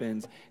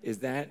happens is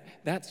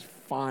that's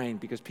fine,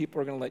 because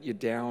people are going to let you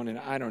down. And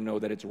I don't know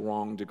that it's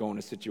wrong to go in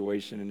a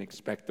situation and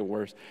expect the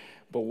worst.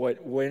 But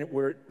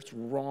where it's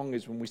wrong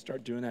is when we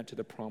start doing that to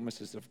the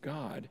promises of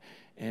God,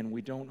 and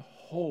we don't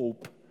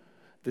hope.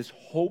 This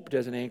hope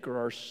doesn't anchor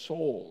our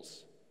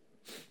souls.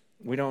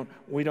 We don't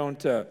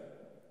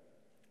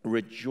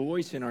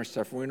rejoice in our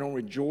suffering. We don't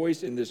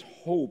rejoice in this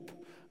hope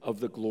of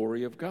the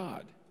glory of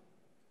God.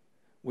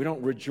 We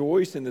don't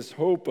rejoice in this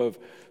hope of,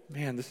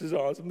 man, this is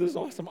awesome, this is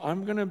awesome.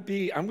 I'm going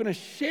to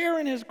share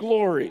in his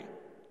glory.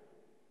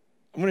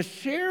 I'm going to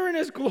share in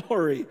his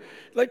glory.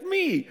 Like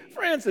me,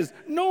 Francis,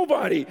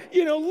 nobody,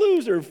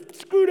 loser,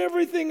 screwed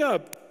everything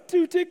up.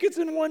 2 tickets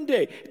in one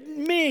day.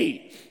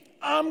 Me,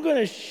 I'm going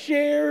to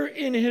share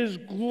in his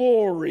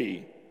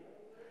glory.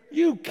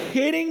 You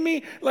kidding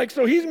me? Like,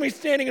 so he's going to be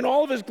standing in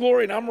all of his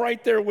glory, and I'm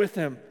right there with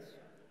him.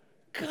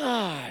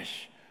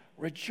 Gosh,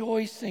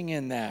 rejoicing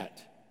in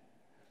that.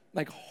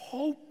 Like,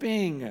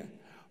 hoping.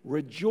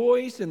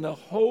 Rejoice in the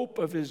hope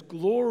of his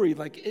glory.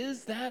 Like,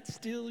 is that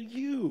still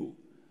you?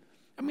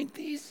 I mean,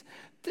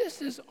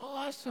 this is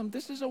awesome.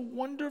 This is a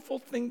wonderful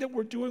thing that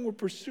we're doing. We're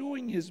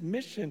pursuing his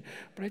mission.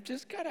 But I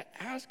just got to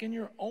ask, in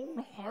your own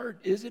heart,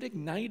 is it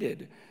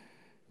ignited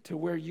to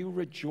where you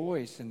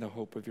rejoice in the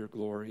hope of your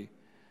glory?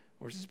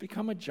 Or has this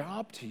become a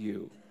job to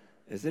you?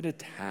 Is it a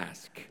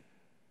task?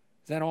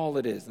 Is that all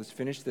it is? Let's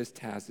finish this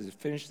task. Does it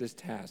finish this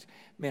task?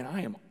 Man,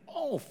 I am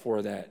all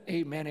for that.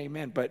 Amen,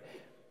 amen. But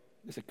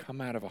does it come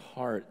out of a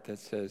heart that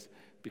says,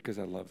 because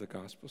I love the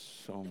gospel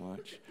so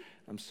much,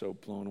 I'm so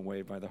blown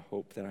away by the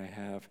hope that I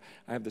have.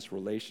 I have this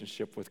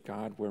relationship with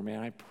God where, man,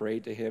 I pray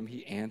to him.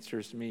 He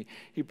answers me.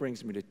 He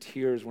brings me to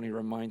tears when he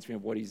reminds me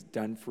of what he's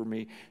done for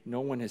me.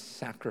 No one has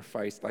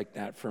sacrificed like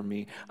that for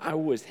me. I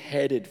was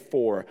headed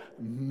for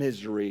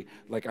misery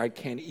like I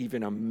can't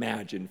even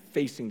imagine,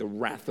 facing the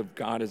wrath of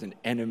God as an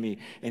enemy.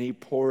 And he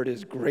poured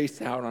his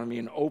grace out on me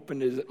and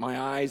opened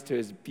my eyes to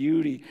his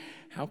beauty.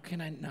 How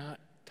can I not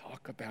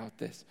talk about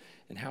this?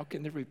 And how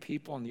can there be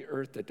people on the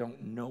earth that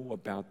don't know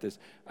about this?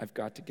 I've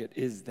got to get,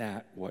 is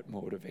that what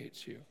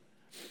motivates you?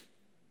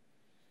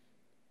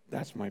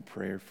 That's my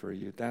prayer for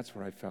you. That's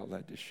what I felt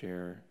led to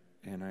share.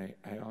 And I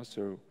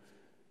also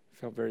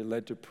felt very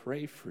led to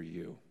pray for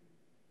you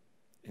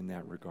in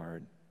that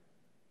regard.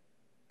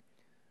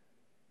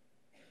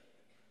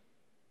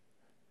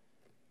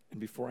 And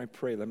before I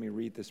pray, let me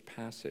read this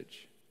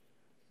passage.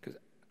 Because,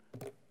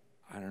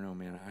 I don't know,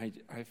 man, I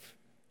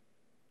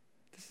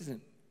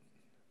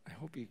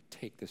hope you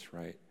take this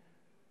right.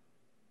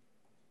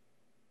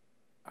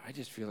 I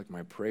just feel like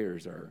my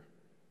prayers are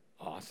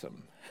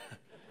awesome.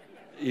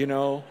 You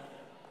know,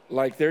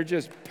 like they're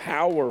just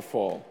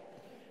powerful.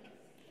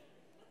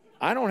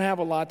 I don't have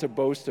a lot to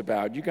boast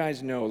about. You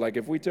guys know, like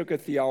if we took a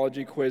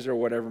theology quiz or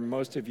whatever,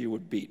 most of you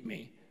would beat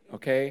me,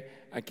 okay?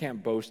 I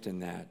can't boast in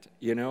that.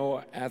 You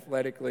know,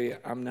 athletically,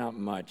 I'm not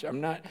much.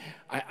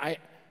 But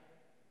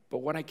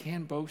what I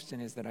can boast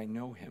in is that I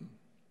know him.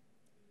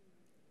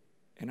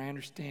 And I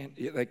understand,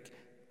 like,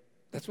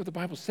 that's what the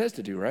Bible says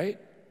to do, right?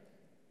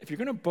 If you're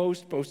going to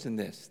boast, boast in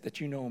this, that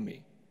you know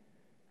me.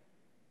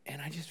 And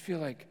I just feel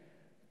like,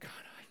 God,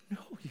 I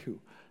know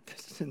you.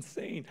 This is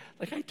insane.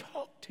 Like, I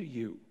talk to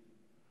you,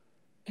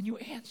 and you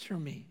answer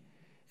me.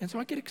 And so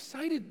I get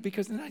excited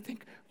because then I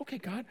think, okay,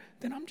 God,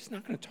 then I'm just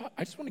not going to talk.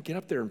 I just want to get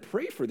up there and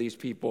pray for these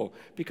people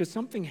because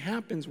something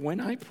happens when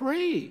I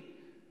pray.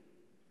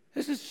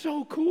 This is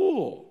so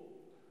cool.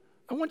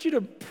 I want you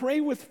to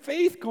pray with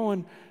faith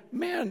going,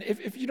 man,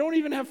 if you don't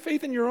even have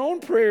faith in your own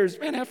prayers,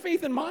 man, have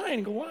faith in mine.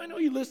 And go, well, I know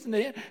you listen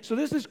to him. So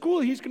this is cool.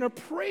 He's going to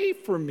pray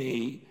for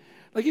me.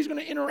 Like he's going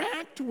to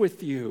interact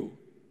with you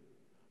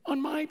on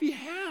my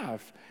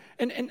behalf.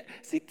 And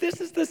see, this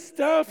is the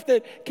stuff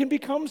that can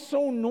become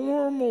so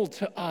normal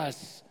to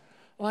us.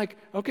 Like,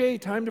 okay,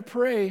 time to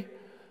pray.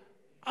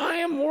 I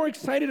am more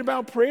excited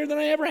about prayer than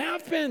I ever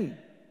have been.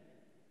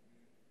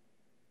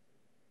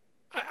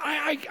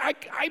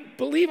 I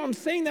believe I'm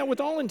saying that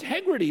with all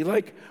integrity.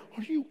 Like,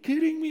 are you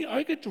kidding me?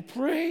 I get to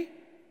pray?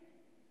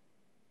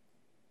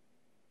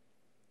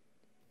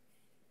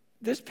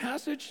 This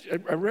passage,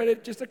 I read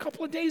it just a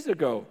couple of days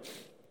ago.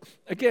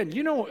 Again,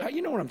 you know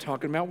what I'm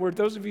talking about, where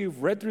those of you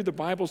who've read through the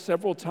Bible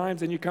several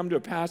times and you come to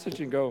a passage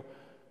and go,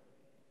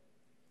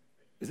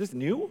 is this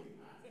new?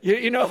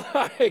 You know,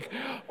 like,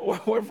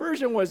 what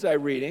version was I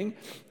reading?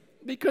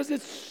 Because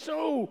it's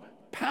so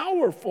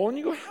powerful. And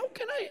you go, how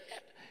can I?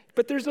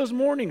 But there's those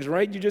mornings,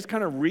 right? You just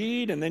kind of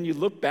read and then you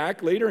look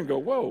back later and go,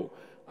 whoa,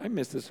 I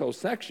missed this whole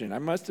section. I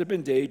must have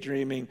been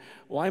daydreaming.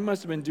 Well, I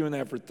must have been doing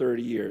that for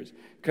 30 years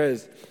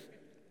because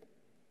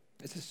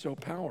this is so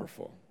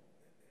powerful.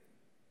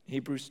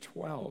 Hebrews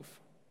 12,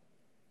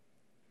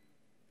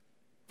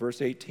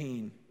 verse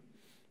 18.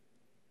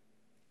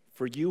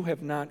 For you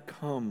have not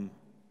come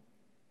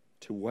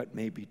to what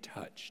may be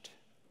touched,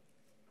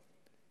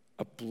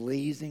 a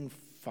blazing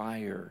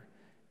fire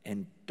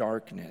and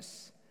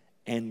darkness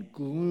and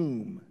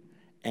gloom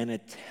and a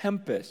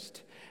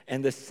tempest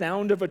and the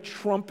sound of a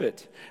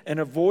trumpet and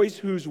a voice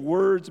whose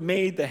words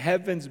made the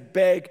heavens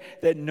beg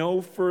that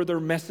no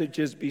further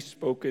messages be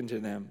spoken to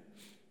them.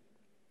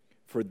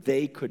 For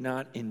they could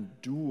not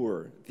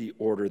endure the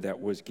order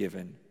that was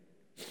given.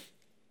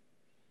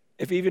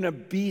 If even a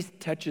beast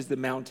touches the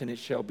mountain, it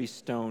shall be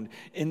stoned.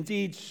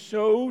 Indeed,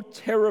 so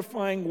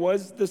terrifying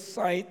was the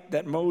sight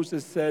that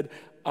Moses said,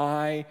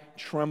 I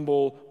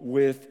tremble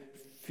with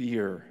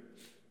fear.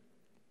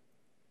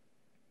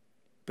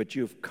 But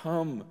you have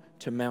come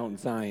to Mount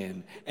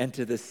Zion and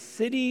to the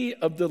city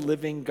of the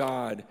living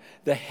God,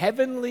 the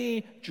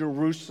heavenly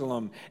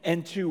Jerusalem,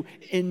 and to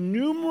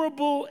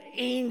innumerable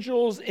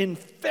angels in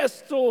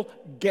festal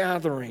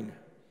gathering,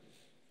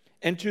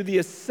 and to the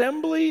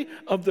assembly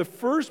of the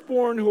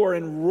firstborn who are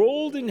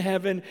enrolled in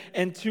heaven,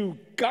 and to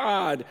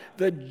God,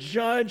 the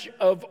judge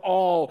of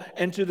all,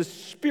 and to the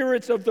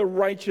spirits of the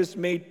righteous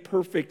made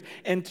perfect,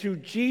 and to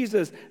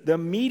Jesus, the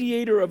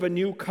mediator of a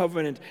new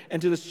covenant,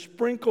 and to the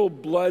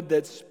sprinkled blood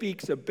that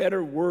speaks a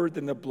better word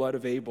than the blood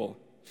of Abel.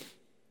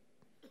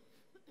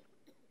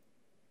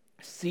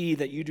 See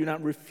that you do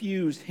not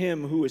refuse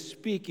him who is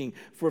speaking.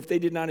 For if they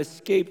did not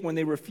escape when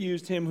they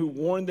refused him who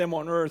warned them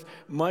on earth,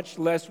 much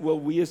less will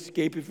we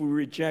escape if we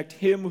reject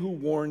him who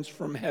warns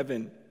from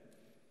heaven.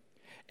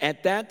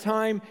 At that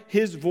time,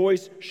 his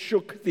voice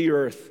shook the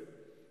earth.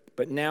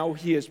 But now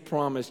he has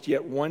promised,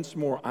 yet once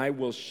more I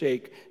will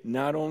shake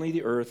not only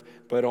the earth,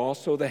 but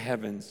also the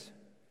heavens.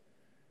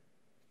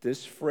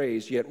 This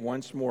phrase, yet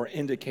once more,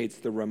 indicates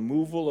the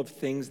removal of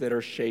things that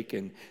are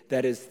shaken,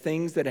 that is,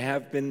 things that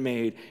have been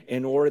made,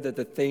 in order that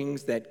the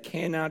things that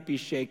cannot be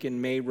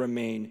shaken may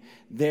remain.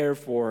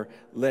 Therefore,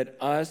 let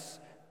us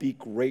be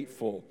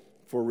grateful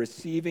for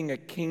receiving a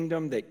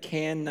kingdom that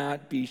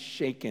cannot be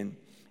shaken.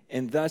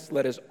 And thus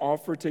let us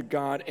offer to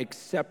God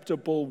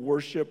acceptable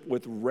worship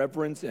with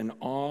reverence and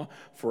awe,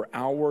 for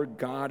our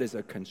God is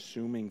a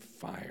consuming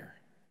fire.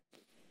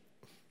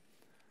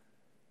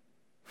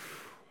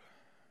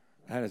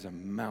 That is a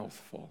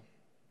mouthful.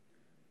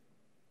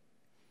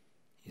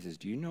 He says,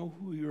 do you know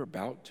who you're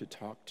about to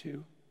talk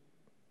to?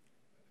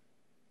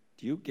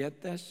 Do you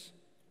get this?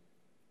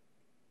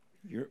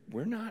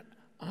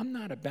 I'm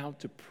not about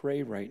to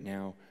pray right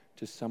now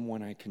to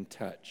someone I can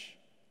touch.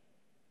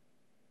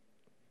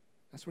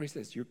 That's what he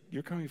says.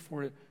 You're coming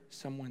before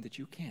someone that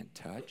you can't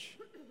touch.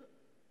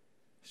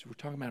 So we're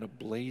talking about a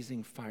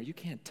blazing fire. You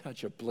can't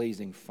touch a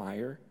blazing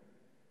fire.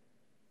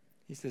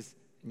 He says,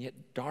 and yet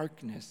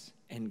darkness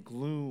and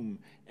gloom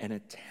and a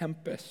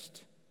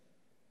tempest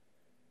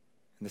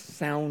and the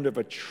sound of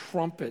a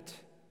trumpet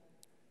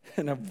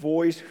and a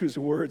voice whose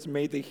words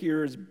made the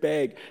hearers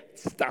beg,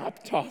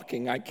 stop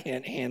talking, I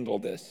can't handle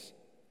this.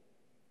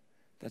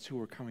 That's who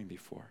we're coming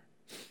before.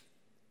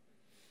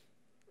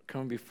 We're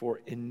coming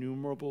before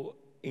innumerable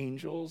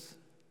angels.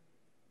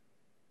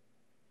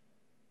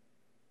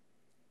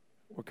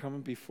 We're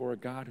coming before a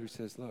God who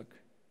says, look,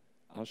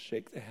 I'll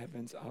shake the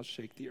heavens, I'll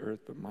shake the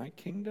earth, but my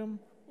kingdom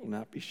will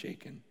not be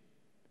shaken.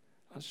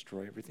 I'll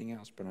destroy everything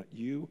else, but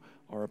you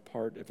are a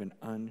part of an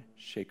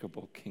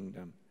unshakable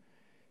kingdom.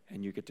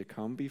 And you get to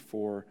come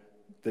before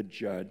the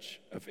judge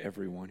of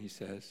everyone, he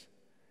says,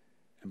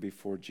 and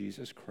before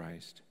Jesus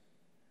Christ.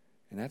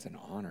 And that's an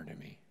honor to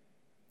me.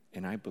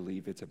 And I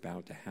believe it's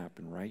about to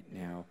happen right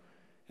now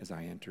as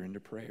I enter into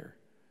prayer.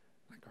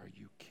 Like, are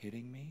you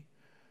kidding me?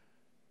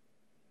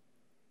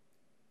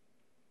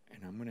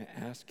 And I'm going to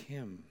ask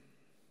him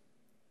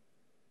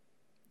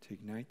to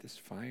ignite this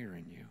fire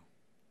in you.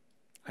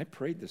 I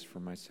prayed this for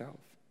myself.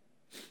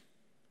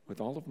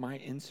 With all of my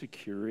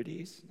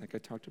insecurities, like I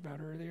talked about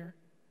earlier,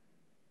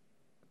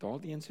 with all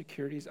the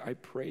insecurities, I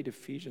prayed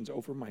Ephesians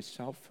over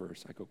myself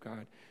first. I go,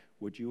 God,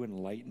 would you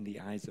enlighten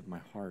the eyes of my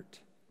heart?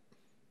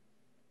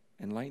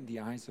 Enlighten the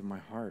eyes of my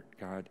heart,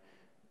 God,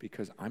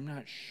 because I'm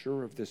not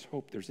sure of this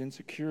hope. There's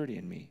insecurity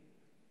in me.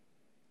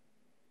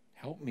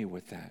 Help me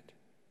with that.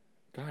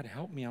 God,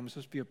 help me. I'm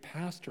supposed to be a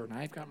pastor, and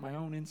I've got my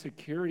own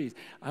insecurities.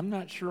 I'm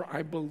not sure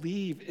I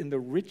believe in the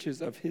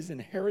riches of his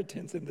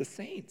inheritance in the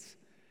saints.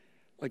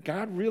 Like,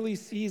 God really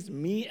sees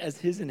me as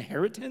his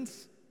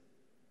inheritance?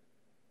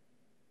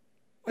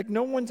 Like,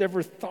 no one's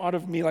ever thought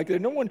of me like that.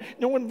 No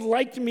one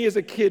liked me as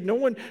a kid. No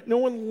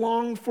one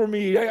longed for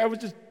me. I was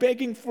just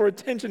begging for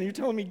attention. You're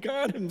telling me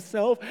God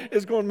himself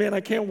is going, man, I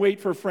can't wait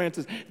for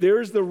Francis.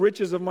 There's the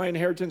riches of my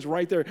inheritance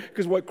right there.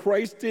 Because what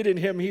Christ did in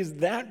him, he's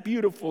that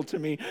beautiful to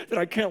me that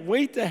I can't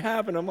wait to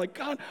have. And I'm like,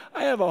 God,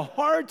 I have a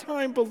hard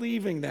time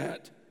believing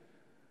that.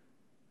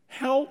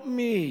 Help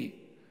me.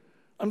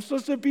 I'm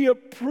supposed to be a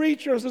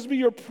preacher. I'm supposed to be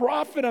your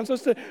prophet. I'm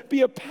supposed to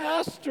be a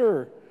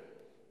pastor.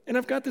 And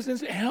I've got this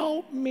instinct,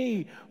 help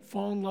me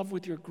fall in love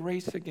with your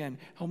grace again.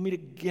 Help me to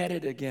get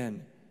it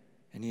again.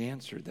 And he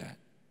answered that.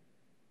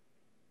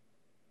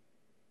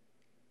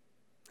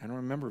 I don't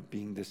remember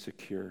being this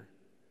secure,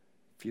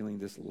 feeling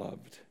this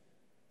loved.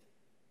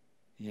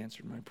 He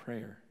answered my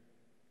prayer.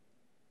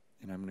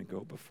 And I'm going to go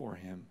before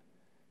him,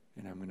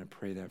 and I'm going to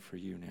pray that for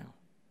you now.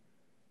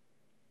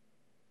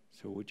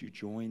 So would you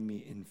join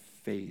me in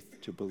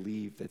faith to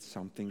believe that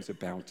something's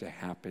about to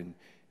happen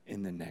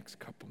in the next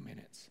couple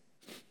minutes?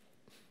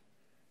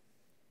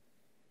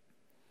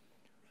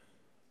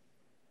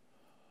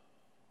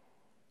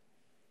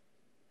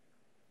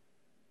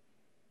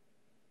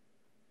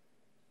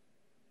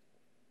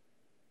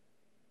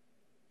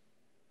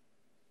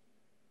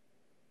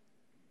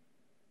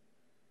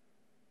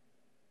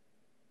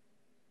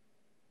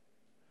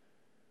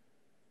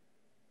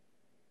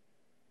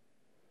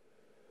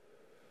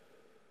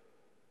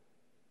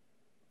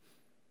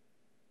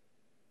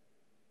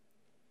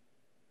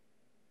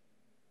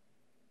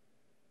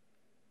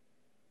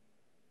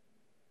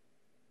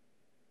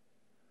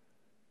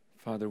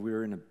 Father,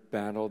 we're in a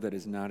battle that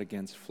is not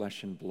against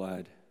flesh and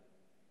blood.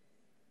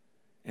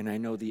 And I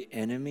know the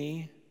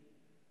enemy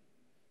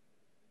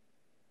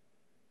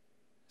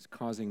is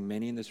causing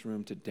many in this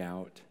room to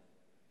doubt.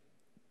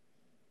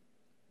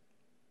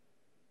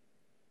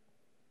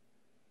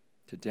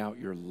 To doubt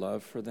your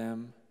love for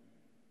them.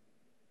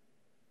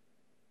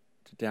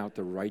 To doubt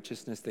the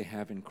righteousness they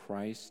have in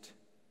Christ.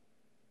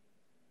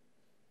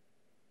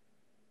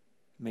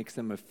 It makes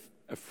them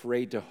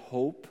afraid to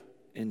hope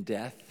in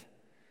death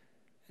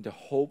and to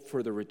hope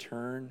for the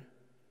return.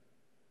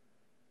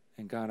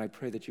 And God, I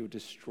pray that you would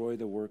destroy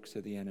the works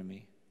of the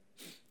enemy.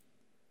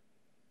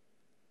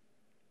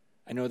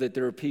 I know that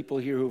there are people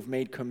here who've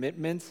made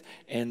commitments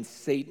and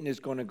Satan is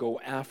going to go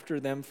after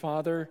them,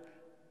 Father.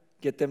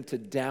 Get them to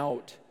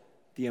doubt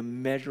the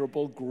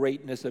immeasurable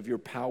greatness of your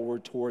power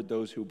toward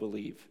those who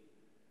believe.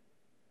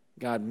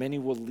 God, many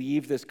will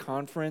leave this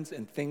conference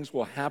and things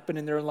will happen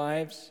in their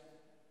lives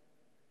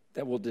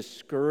that will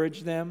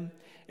discourage them,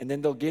 and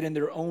then they'll get in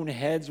their own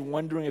heads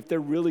wondering if they're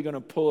really going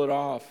to pull it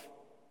off.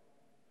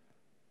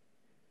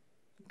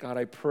 God,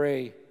 I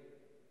pray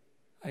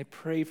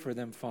for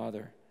them,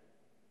 Father,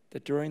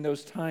 that during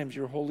those times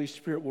your Holy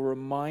Spirit will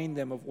remind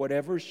them of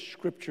whatever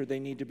scripture they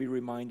need to be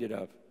reminded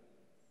of.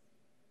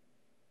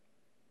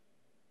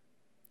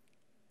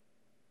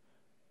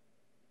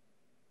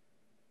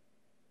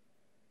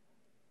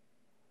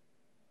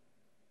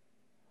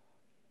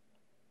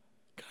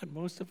 God,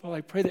 most of all,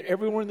 I pray that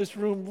everyone in this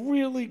room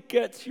really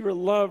gets your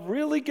love,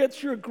 really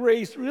gets your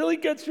grace, really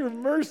gets your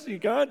mercy.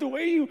 God, the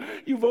way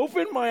you've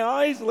opened my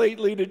eyes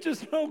lately to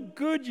just how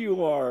good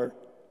you are.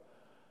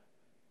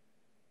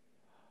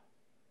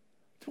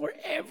 To where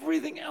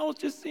everything else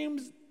just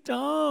seems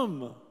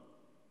dumb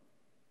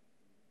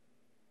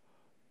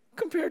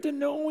compared to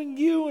knowing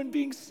you and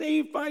being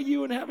saved by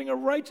you and having a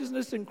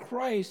righteousness in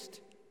Christ.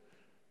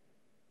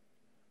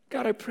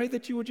 God, I pray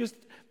that you would just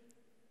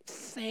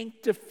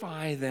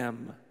sanctify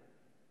them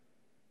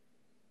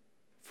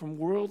from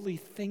worldly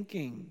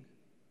thinking.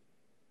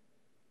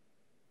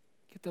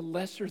 Get the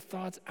lesser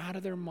thoughts out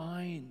of their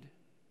mind.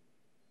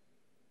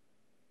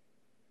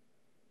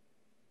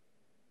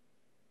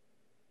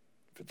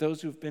 For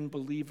those who've been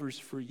believers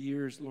for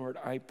years, Lord,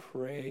 I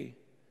pray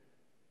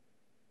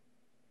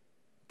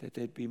that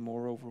they'd be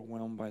more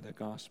overwhelmed by the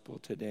gospel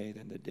today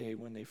than the day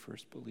when they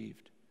first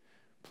believed.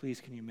 Please,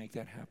 can you make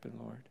that happen,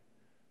 Lord?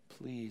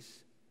 Please.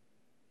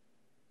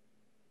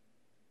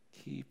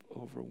 Keep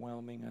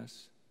overwhelming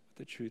us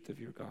with the truth of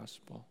your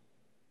gospel.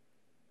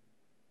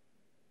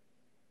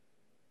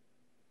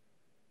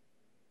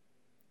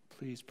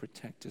 Please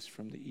protect us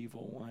from the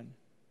evil one,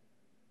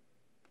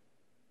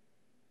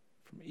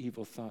 from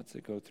evil thoughts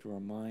that go through our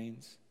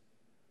minds,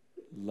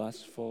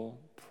 lustful,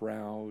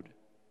 proud,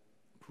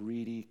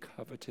 greedy,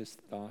 covetous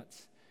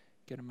thoughts.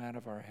 Get them out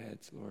of our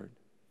heads, Lord,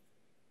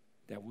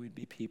 that we'd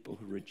be people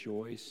who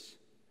rejoice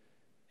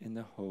in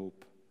the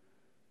hope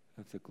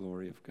of the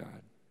glory of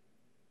God.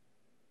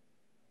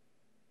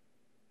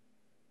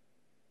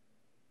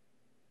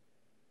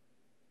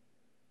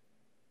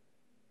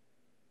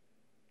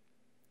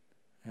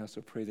 I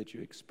also pray that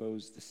you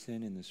expose the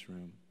sin in this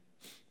room,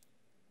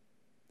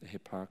 the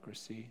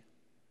hypocrisy,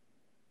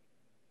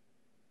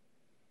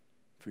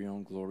 for your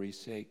own glory's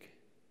sake.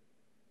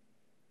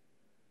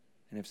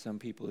 And if some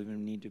people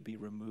even need to be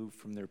removed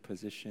from their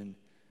position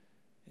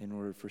in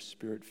order for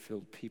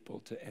spirit-filled people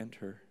to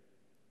enter,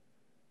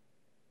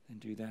 then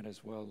do that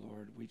as well,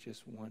 Lord. We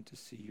just want to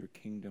see your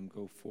kingdom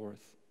go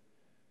forth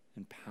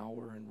in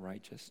power and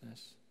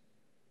righteousness.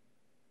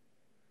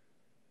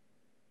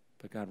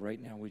 But God,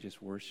 right now we just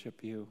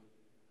worship you.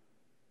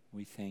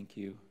 We thank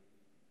you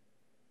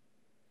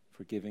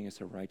for giving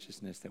us a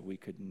righteousness that we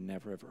could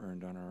never have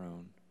earned on our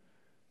own.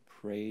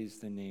 Praise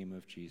the name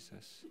of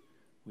Jesus.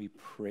 We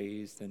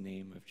praise the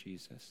name of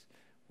Jesus.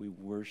 We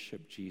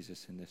worship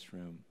Jesus in this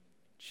room.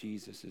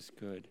 Jesus is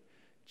good.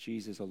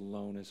 Jesus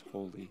alone is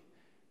holy.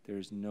 There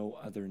is no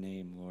other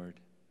name, Lord.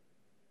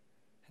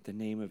 At the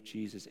name of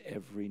Jesus,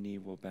 every knee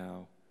will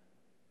bow.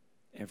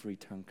 Every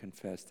tongue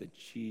confess that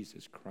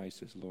Jesus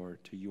Christ is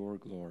Lord, to your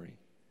glory.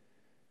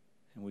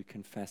 And we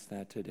confess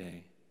that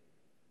today.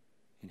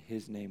 In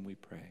his name we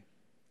pray.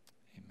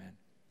 Amen.